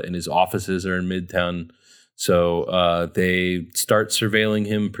Massapequa, and his offices are in Midtown. So they start surveilling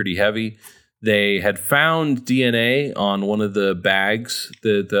him pretty heavy. They had found DNA on one of the bags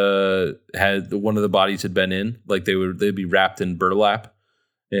that had one of the bodies had been in. Like they'd be wrapped in burlap,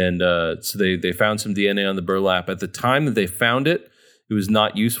 and so they found some DNA on the burlap. At the time that they found it, it was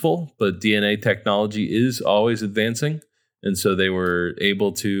not useful, but DNA technology is always advancing, and so they were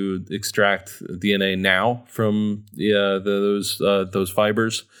able to extract DNA now from those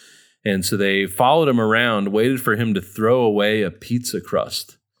fibers. And so they followed him around, waited for him to throw away a pizza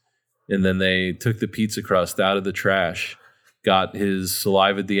crust. And then they took the pizza crust out of the trash, got his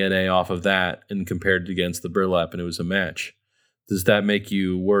saliva DNA off of that, and compared it against the burlap, and it was a match. Does that make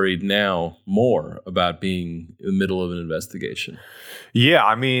you worried now more about being in the middle of an investigation? Yeah,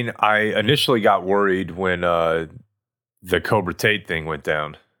 I mean, I initially got worried when the Cobra Tate thing went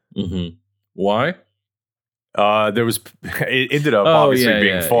down. Mm-hmm. Why? It ended up obviously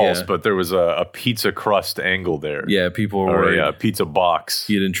being false, but there was a pizza crust angle there. Yeah, people were worried. A pizza box.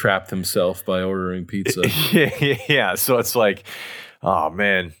 He had entrapped himself by ordering pizza. Yeah. So it's like, oh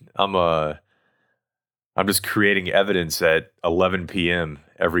man, I'm just creating evidence at 11 p.m.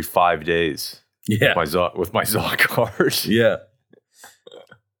 every 5 days. Yeah, with my Zaw card. Yeah,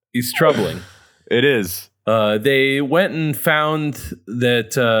 it's troubling. It is. They went and found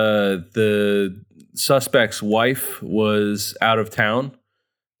that the suspect's wife was out of town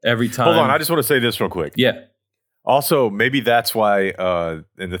every time. Hold on, I just want to say this real quick. Yeah. Also, maybe that's why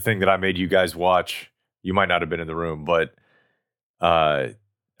in the thing that I made you guys watch, you might not have been in the room, but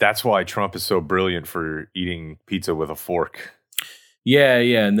that's why Trump is so brilliant for eating pizza with a fork.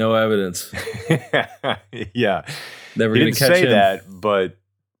 Yeah, no evidence. Yeah. Never he gonna didn't catch say him. that, but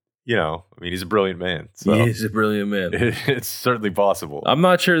I mean, he's a brilliant man. So He's a brilliant man. It's certainly possible. I'm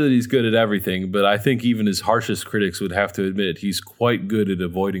not sure that he's good at everything, but I think even his harshest critics would have to admit he's quite good at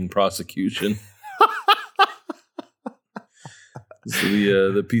avoiding prosecution. So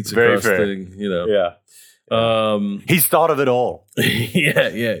the pizza Very crust fair. thing, Yeah. He's thought of it all.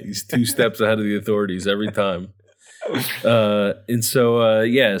 Yeah. He's 2 steps ahead of the authorities every time. And so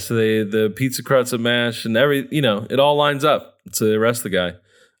the pizza crust and mash and it all lines up. So they arrest the guy.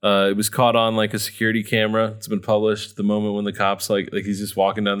 It was caught on like a security camera. It's been published. The moment when the cops like he's just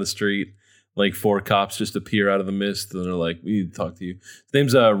walking down the street, like 4 cops just appear out of the mist and they're like, "We need to talk to you." His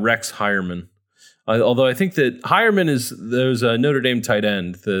name's Rex Hireman. Although I think that Hireman there's a Notre Dame tight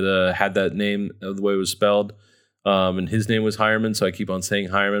end that had that name the way it was spelled, and his name was Hireman. So I keep on saying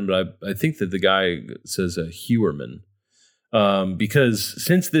Hireman, but I think that the guy says Hewerman, because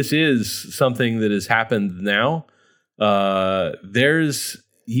since this is something that has happened now,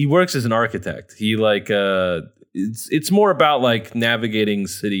 he works as an architect. He it's more about like navigating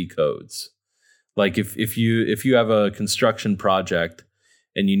city codes. Like if you have a construction project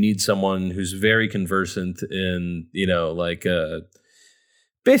and you need someone who's very conversant in,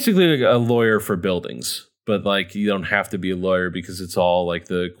 basically like a lawyer for buildings. But like you don't have to be a lawyer because it's all like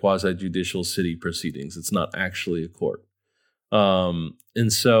the quasi judicial city proceedings. It's not actually a court.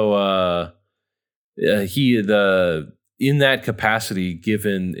 And so he had in that capacity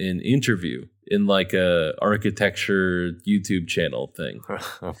given an interview in like a architecture YouTube channel thing.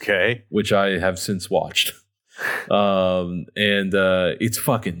 Okay. Which I have since watched. And it's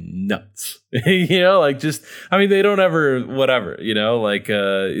fucking nuts. They don't ever whatever,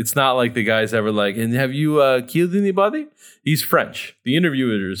 it's not like the guy's ever like, and have you killed anybody? He's French. The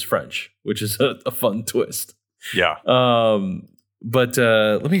interviewer is French, which is a fun twist. Yeah. But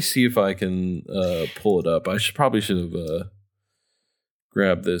let me see if I can pull it up. I probably should have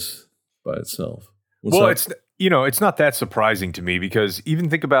grabbed this by itself. What's up? It's not that surprising to me because even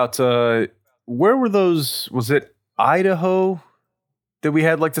think about where were those? Was it Idaho that we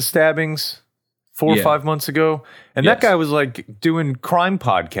had like the stabbings 4 or 5 months ago? And that guy was like doing crime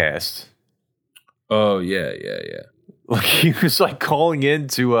podcasts. Oh yeah. Like he was like calling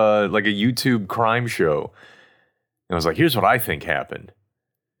into like a YouTube crime show. And I was like, here's what I think happened.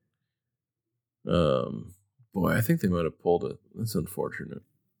 Boy, I think they might have pulled it. That's unfortunate.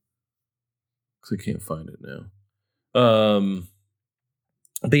 Because I can't find it now.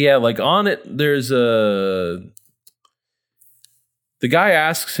 But yeah, like on it, there's the guy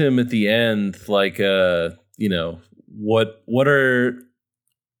asks him at the end, like, like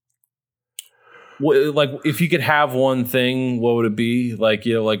if you could have one thing, what would it be? Like,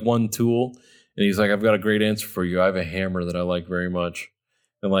 like one tool. And he's like, I've got a great answer for you. I have a hammer that I like very much.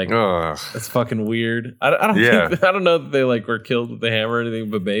 And like, that's fucking weird. I don't know that they like were killed with the hammer or anything,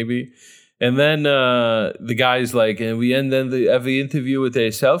 but maybe. And then the guy's like, and we end then the interview with a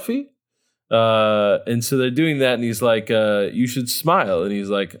selfie. And so they're doing that, and he's like, you should smile. And he's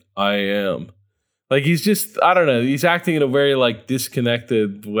like, I am. Like, he's just, I don't know. He's acting in a very like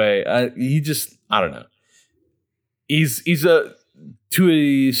disconnected way. I don't know. He's to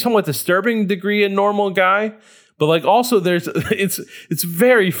a somewhat disturbing degree a normal guy. But like also it's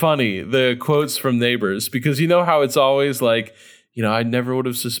very funny, the quotes from Neighbors, because you know how it's always like, I never would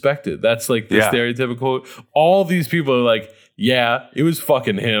have suspected. That's like the stereotypical. All these people are like, yeah, it was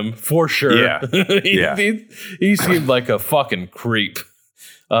fucking him for sure. Yeah. He seemed like a fucking creep.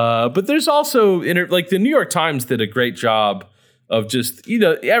 But there's also like the New York Times did a great job of just,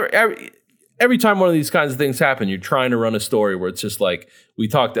 every time one of these kinds of things happen, you're trying to run a story where it's just like, we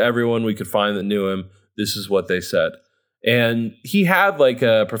talked to everyone we could find that knew him. This is what they said. And he had like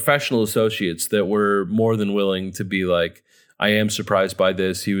professional associates that were more than willing to be like, I am surprised by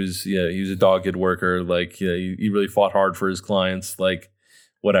this. He was a dogged worker. Like, he really fought hard for his clients, like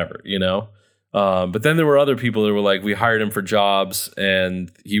whatever, But then there were other people that were like, we hired him for jobs,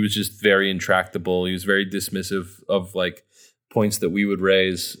 and he was just very intractable. He was very dismissive of like points that we would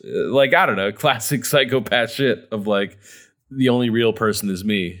raise. Like, I don't know, classic psychopath shit of like, the only real person is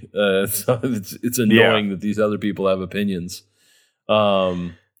me. So it's annoying that these other people have opinions.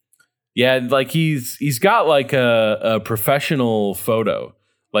 Like he's got like a professional photo.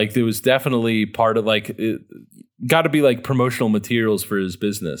 Like there was definitely part of like, got to be like promotional materials for his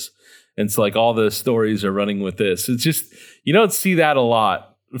business. And so like all the stories are running with this. It's just, you don't see that a lot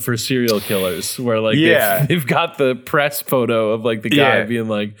for serial killers where like they've got the press photo of like the guy being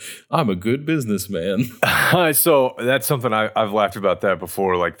like, I'm a good businessman. So that's something I've laughed about that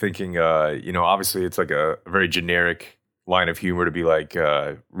before, like thinking, obviously it's like a very generic line of humor to be like,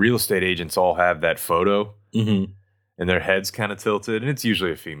 real estate agents all have that photo and their head's kind of tilted, and it's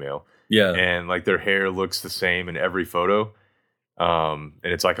usually a female. Yeah. And like their hair looks the same in every photo. And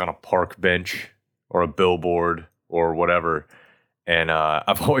it's like on a park bench or a billboard or whatever. And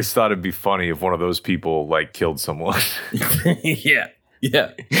I've always thought it'd be funny if one of those people like killed someone. Yeah.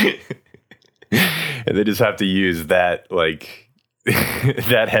 And they just have to use that like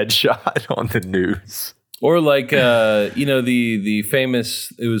that headshot on the news. Or like the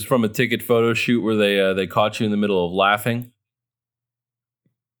famous, it was from a ticket photo shoot where they caught you in the middle of laughing.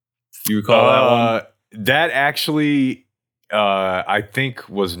 Do you recall that one? That actually I think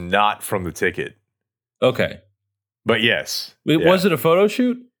was not from the ticket. Okay. But yes. Was it a photo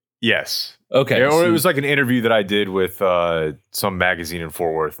shoot? Yes. Okay. Or it was like an interview that I did with some magazine in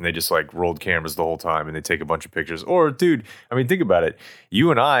Fort Worth, and they just like rolled cameras the whole time and they take a bunch of pictures. Or, dude, I mean, think about it.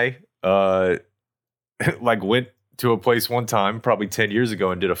 You and I like went to a place one time, probably 10 years ago,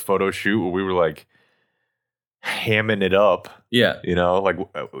 and did a photo shoot where we were like hamming it up. Yeah. Like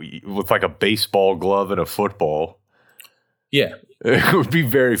with like a baseball glove and a football. Yeah. It would be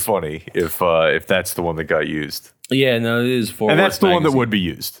very funny if that's the one that got used. Yeah, no, it is Fort And Worth that's the one that magazine. would be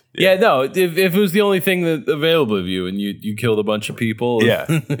used. Yeah, no, if it was the only thing that available of you and you killed a bunch of people, Yeah.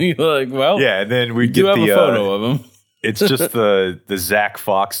 you're like, well, Yeah, and then we we do get have the a photo of him. it's just the Zach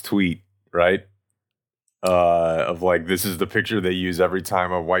Fox tweet, right? Of like, this is the picture they use every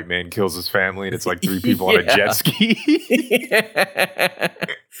time a white man kills his family, and it's like 3 people on a jet ski.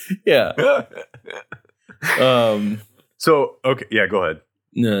 Yeah. So okay, yeah, go ahead.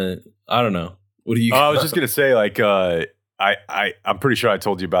 No, I don't know. What do you? I was just gonna say, like, I'm pretty sure I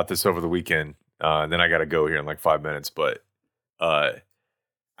told you about this over the weekend. Then I got to go here in like 5 minutes, but I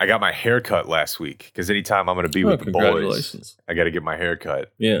got my hair cut last week because anytime I'm gonna be with the boys, I got to get my hair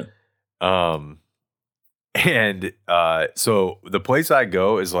cut. Yeah. And so the place I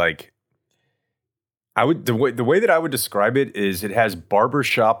go is like, the way that I would describe it is it has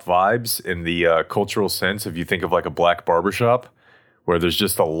barbershop vibes in the cultural sense. If you think of like a black barbershop where there's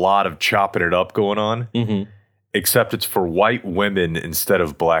just a lot of chopping it up going on, except it's for white women instead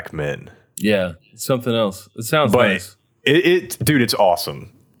of black men. Yeah, something else. It sounds nice. Dude, it's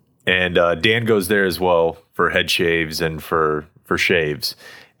awesome. And Dan goes there as well for head shaves and for shaves.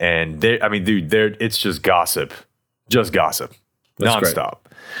 And it's just gossip, That's nonstop.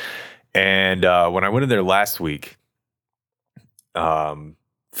 Great. And when I went in there last week, for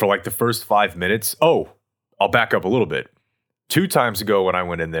like the first 5 minutes, I'll back up a little bit. 2 times ago when I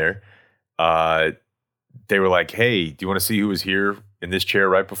went in there, they were like, "Hey, do you want to see who was here in this chair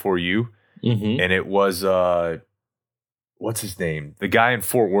right before you?" Mm-hmm. And it was what's his name? The guy in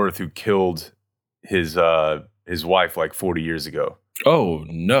Fort Worth who killed his wife like 40 years ago. Oh,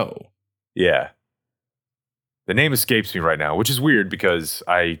 no. Yeah. The name escapes me right now, which is weird because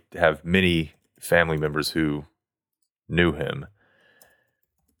I have many family members who knew him.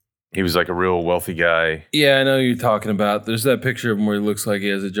 He was like a real wealthy guy. Yeah, I know who you're talking about. There's that picture of him where he looks like he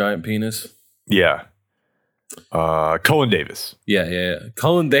has a giant penis. Yeah. Cullen Davis. Yeah.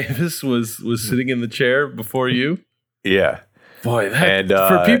 Cullen Davis was sitting in the chair before you. Yeah. Boy,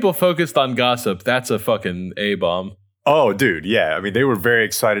 for people focused on gossip, that's a fucking A-bomb. Oh, dude, yeah. I mean, they were very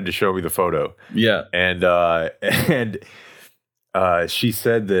excited to show me the photo. Yeah. And she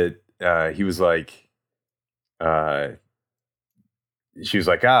said that he was like, she was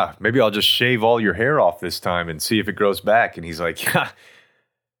like, maybe I'll just shave all your hair off this time and see if it grows back. And he's like,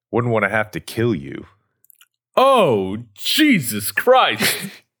 wouldn't want to have to kill you. Oh, Jesus Christ.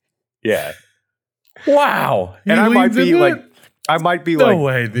 Yeah. Wow. And I might be like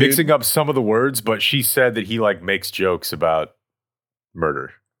dude. Mixing up some of the words, but she said that he like makes jokes about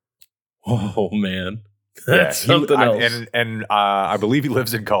murder. Oh man, that's something else. And I believe he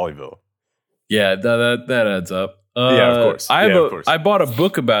lives in Colleyville. Yeah, that adds up. Yeah, of course. I bought a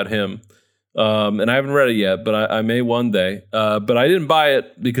book about him, and I haven't read it yet, but I may one day. But I didn't buy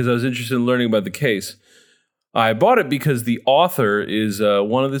it because I was interested in learning about the case. I bought it because the author is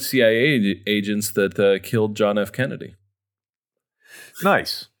one of the CIA agents that killed John F. Kennedy.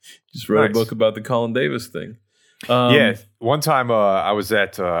 Nice. Just wrote a book about the Colin Davis thing. Yeah. One time I was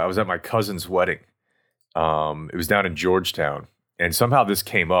at my cousin's wedding. It was down in Georgetown, and somehow this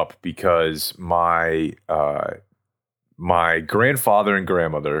came up because my grandfather and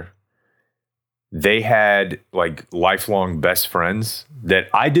grandmother, they had like lifelong best friends that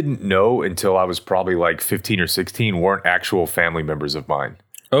I didn't know until I was probably like 15 or 16 weren't actual family members of mine.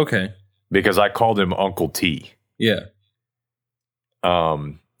 Okay. Because I called him Uncle T. Yeah.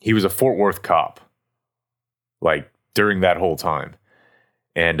 He was a Fort Worth cop, like during that whole time.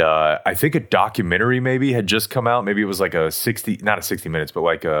 And I think a documentary maybe had just come out. Maybe it was like not a 60 minutes, but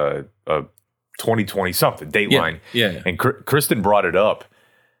like a 2020 something, Dateline. Yeah. And Kristen brought it up.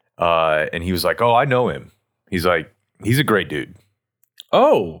 And he was like, "Oh, I know him." He's like, "He's a great dude."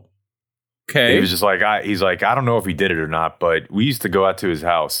 Oh, okay. And he was just like, he's like, "I don't know if he did it or not, but we used to go out to his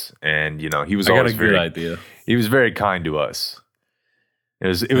house, and he was always good idea. He was very kind to us. It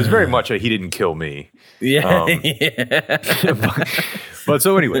was very much a he didn't kill me." Yeah. But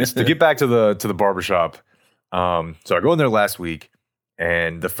so, anyways, to get back to the barbershop, so I go in there last week,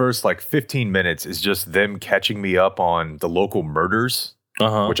 and the first like 15 minutes is just them catching me up on the local murders.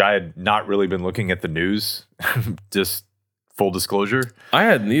 Which I had not really been looking at the news, just full disclosure. I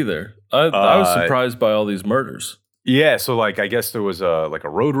hadn't either. I was surprised by all these murders. Yeah, so like I guess there was a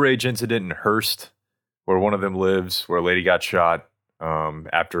road rage incident in Hearst where one of them lives, where a lady got shot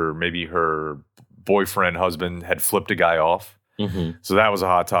after maybe her boyfriend, husband had flipped a guy off. Mm-hmm. So that was a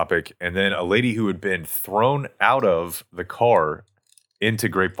hot topic. And then a lady who had been thrown out of the car into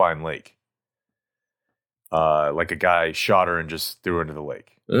Grapevine Lake. Like a guy shot her and just threw her into the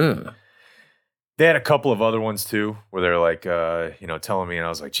lake. Ugh. They had a couple of other ones too, where they're like, telling me, and I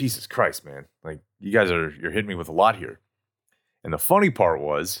was like, Jesus Christ, man, like you're hitting me with a lot here. And the funny part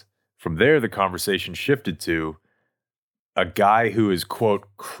was, from there, the conversation shifted to a guy who is, quote,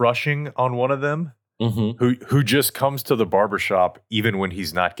 crushing on one of them, who just comes to the barbershop even when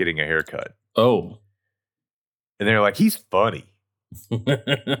he's not getting a haircut. Oh. And they're like, he's funny.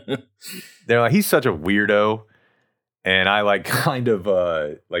 They're like, he's such a weirdo. And I like kind of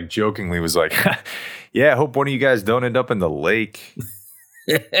like jokingly was like, yeah, I hope one of you guys don't end up in the lake.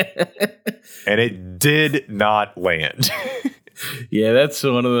 And it did not land. Yeah, that's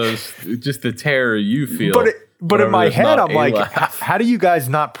one of those, just the terror you feel. But in my head, I'm like, how do you guys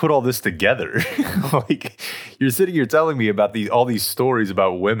not put all this together? Like, you're sitting here telling me about all these stories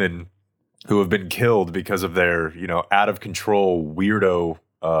about women who have been killed because of their, out of control, weirdo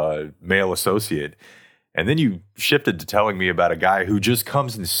male associate. And then you shifted to telling me about a guy who just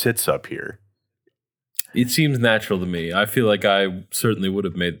comes and sits up here. It seems natural to me. I feel like I certainly would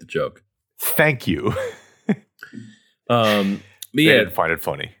have made the joke. Thank you. But they yeah, didn't find it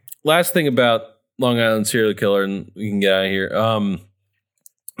funny. Last thing about Long Island serial killer, and we can get out of here.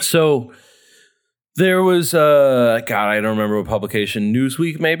 So there was, God, I don't remember what publication,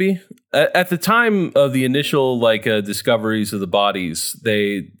 Newsweek maybe? At the time of the initial discoveries of the bodies,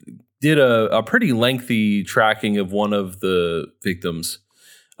 they did a pretty lengthy tracking of one of the victims,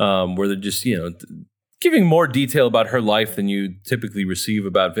 where they're just, giving more detail about her life than you typically receive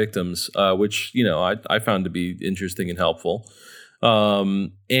about victims, which, I found to be interesting and helpful.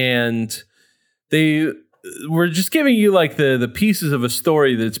 And they were just giving you like the pieces of a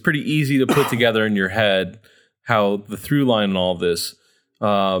story that's pretty easy to put together in your head, how the through line in all this,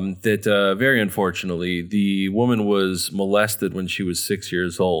 that very unfortunately, the woman was molested when she was 6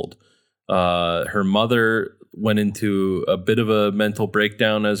 years old. Her mother went into a bit of a mental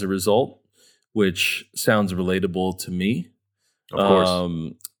breakdown as a result, which sounds relatable to me. Of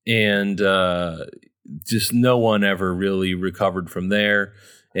course. And just no one ever really recovered from there.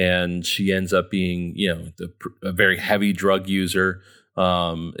 And she ends up being, a very heavy drug user.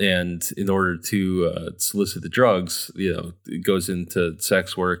 And in order to solicit the drugs, it goes into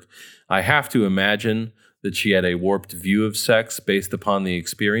sex work. I have to imagine that she had a warped view of sex based upon the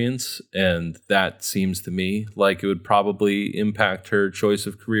experience. And that seems to me like it would probably impact her choice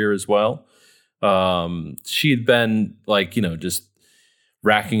of career as well. She had been just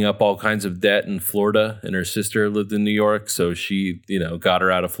racking up all kinds of debt in Florida, and her sister lived in New York. So she, got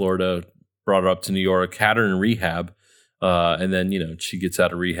her out of Florida, brought her up to New York, had her in rehab. And then, she gets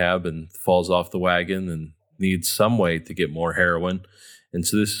out of rehab and falls off the wagon and needs some way to get more heroin. And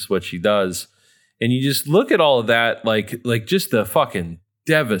so this is what she does. And you just look at all of that, like just the fucking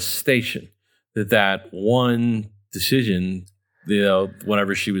devastation that one decision,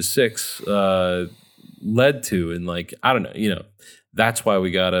 whenever she was 6, led to. And I don't know, that's why we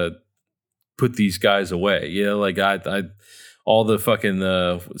gotta put these guys away. I all the fucking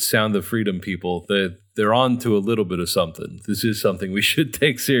Sound of Freedom people, they're on to a little bit of something. This is something we should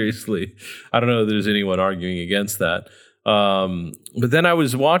take seriously. I don't know if there's anyone arguing against that. But then I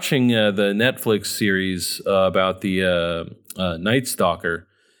was watching the Netflix series about the Night Stalker,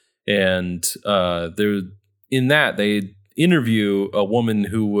 and in that they interview a woman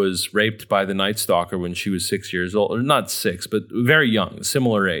who was raped by the Night Stalker when she was 6 years old, or not 6, but very young,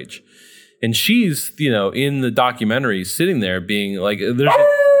 similar age. And she's, in the documentary sitting there being like,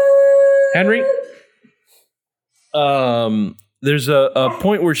 Henry? There's a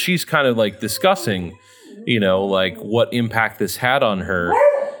point where she's kind of discussing, what impact this had on her.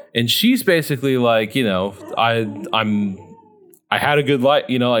 And she's basically like, I had a good life,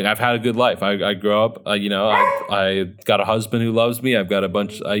 I've had a good life. I grew up, I got a husband who loves me. I've got a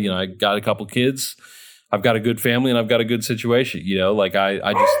bunch, I got a couple kids. I've got a good family and I've got a good situation,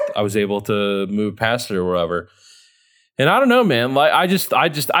 I was able to move past it or whatever. And I don't know, man, I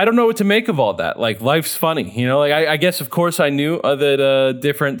don't know what to make of all that. Life's funny, I guess, of course, I knew that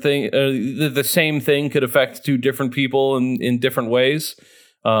different thing, the same thing could affect two different people in different ways.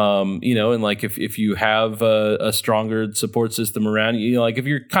 And if you have a stronger support system around you, if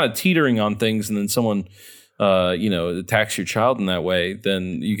you're kind of teetering on things and then someone, attacks your child in that way,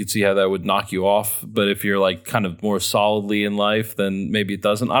 then you could see how that would knock you off. But if you're kind of more solidly in life, then maybe it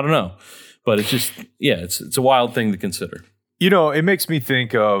doesn't. I don't know. But it's just, it's a wild thing to consider. It makes me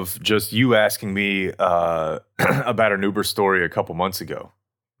think of just you asking me about an Uber story a couple months ago.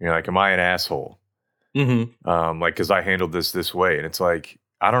 Am I an asshole? Mm-hmm. Because I handled this way. And it's like,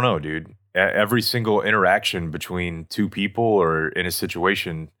 I don't know, dude. Every single interaction between two people or in a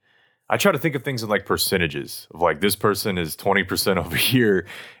situation, I try to think of things in like percentages of like this person is 20% over here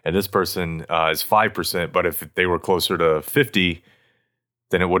and this person is 5%. But if they were closer to 50,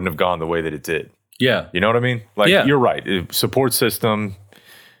 then it wouldn't have gone the way that it did. Yeah. You know what I mean? Like, you're right. Support system,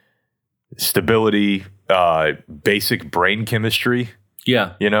 stability, basic brain chemistry.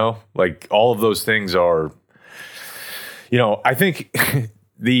 Yeah. You know, like all of those things are, you know, I think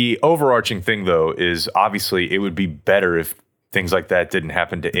the overarching thing, though, is obviously it would be better if things like that didn't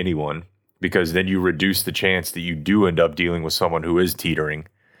happen to anyone, because then you reduce the chance that you do end up dealing with someone who is teetering.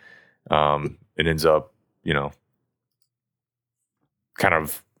 It ends up, you know, kind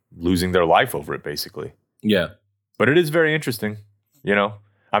of losing their life over it, basically. Yeah. But it is very interesting, you know.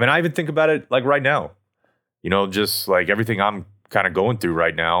 I mean, I even think about it like right now, you know, just like everything I'm kind of going through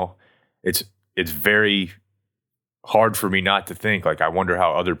right now. It's very hard for me not to think like, I wonder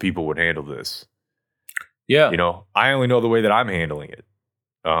how other people would handle this. Yeah. You know, I only know the way that I'm handling it,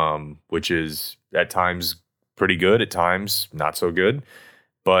 which is at times pretty good, at times not so good.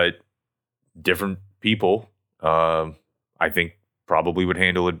 But different people, I think, probably would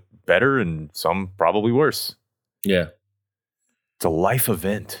handle it better and some probably worse. Yeah. It's a life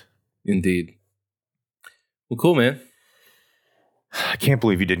event. Indeed. Well, cool, man. I can't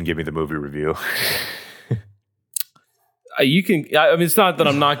believe you didn't give me the movie review. You can, I mean, it's not that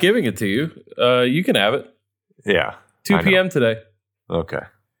I'm not giving it to you. You can have it. Yeah. 2 p.m. today. Okay.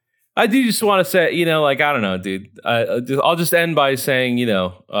 I do just want to say, you know, like, I don't know, dude. I'll just end by saying, you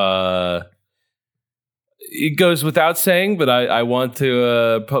know, it goes without saying, but I want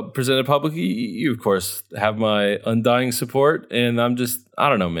to present it publicly. You, of course, have my undying support. And I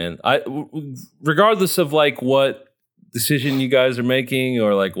don't know, man. Regardless of like what decision you guys are making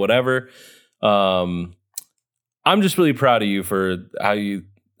or like whatever, I'm just really proud of you for how you,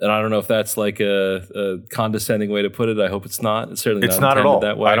 and I don't know if that's like a condescending way to put it. I hope it's not. It's certainly not at all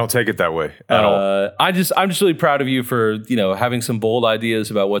that way. I don't take it that way at all. I'm just really proud of you for, you know, having some bold ideas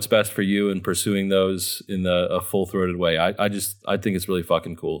about what's best for you and pursuing those in a full-throated way. I think it's really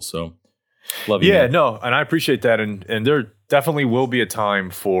fucking cool. So love you. Yeah, man. no, and I appreciate that. And there definitely will be a time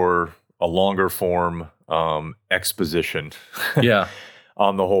for a longer form exposition. Yeah.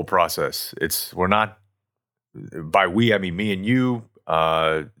 On the whole process. We're not, by we, I mean me and you,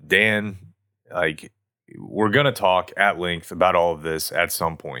 Dan, like, we're going to talk at length about all of this at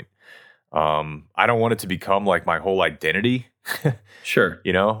some point. I don't want it to become like my whole identity. Sure.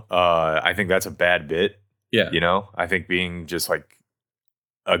 You know, I think that's a bad bit. Yeah. You know, I think being just like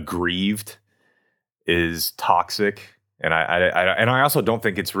aggrieved is toxic. And I also don't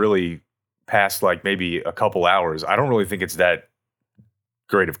think it's really past like maybe a couple hours. I don't really think it's that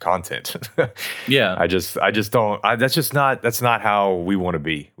great of content. Yeah. I just don't, that's not how we want to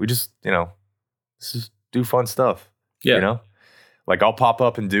be. We just, you know, just do fun stuff. Yeah. You know, like I'll pop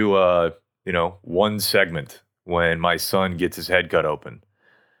up and do you know, one segment when my son gets his head cut open,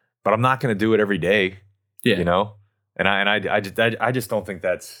 but I'm not going to do it every day. Yeah. You know, and I just don't think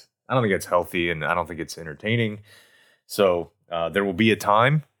that's healthy, and I don't think it's entertaining. So there will be a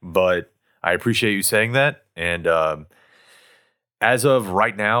time, but I appreciate you saying that. And as of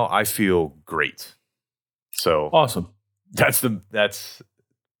right now, I feel great. So awesome.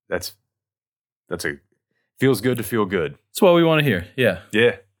 Feels good to feel good. That's what we want to hear. Yeah.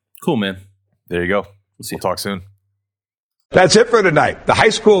 Yeah. Cool, man. There you go. See We'll talk soon. That's it for tonight. The high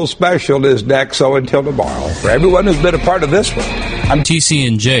school special is next, so until tomorrow, for everyone who's been a part of this one, I'm TC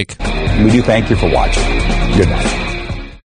and Jake. we do thank you for watching. Good night.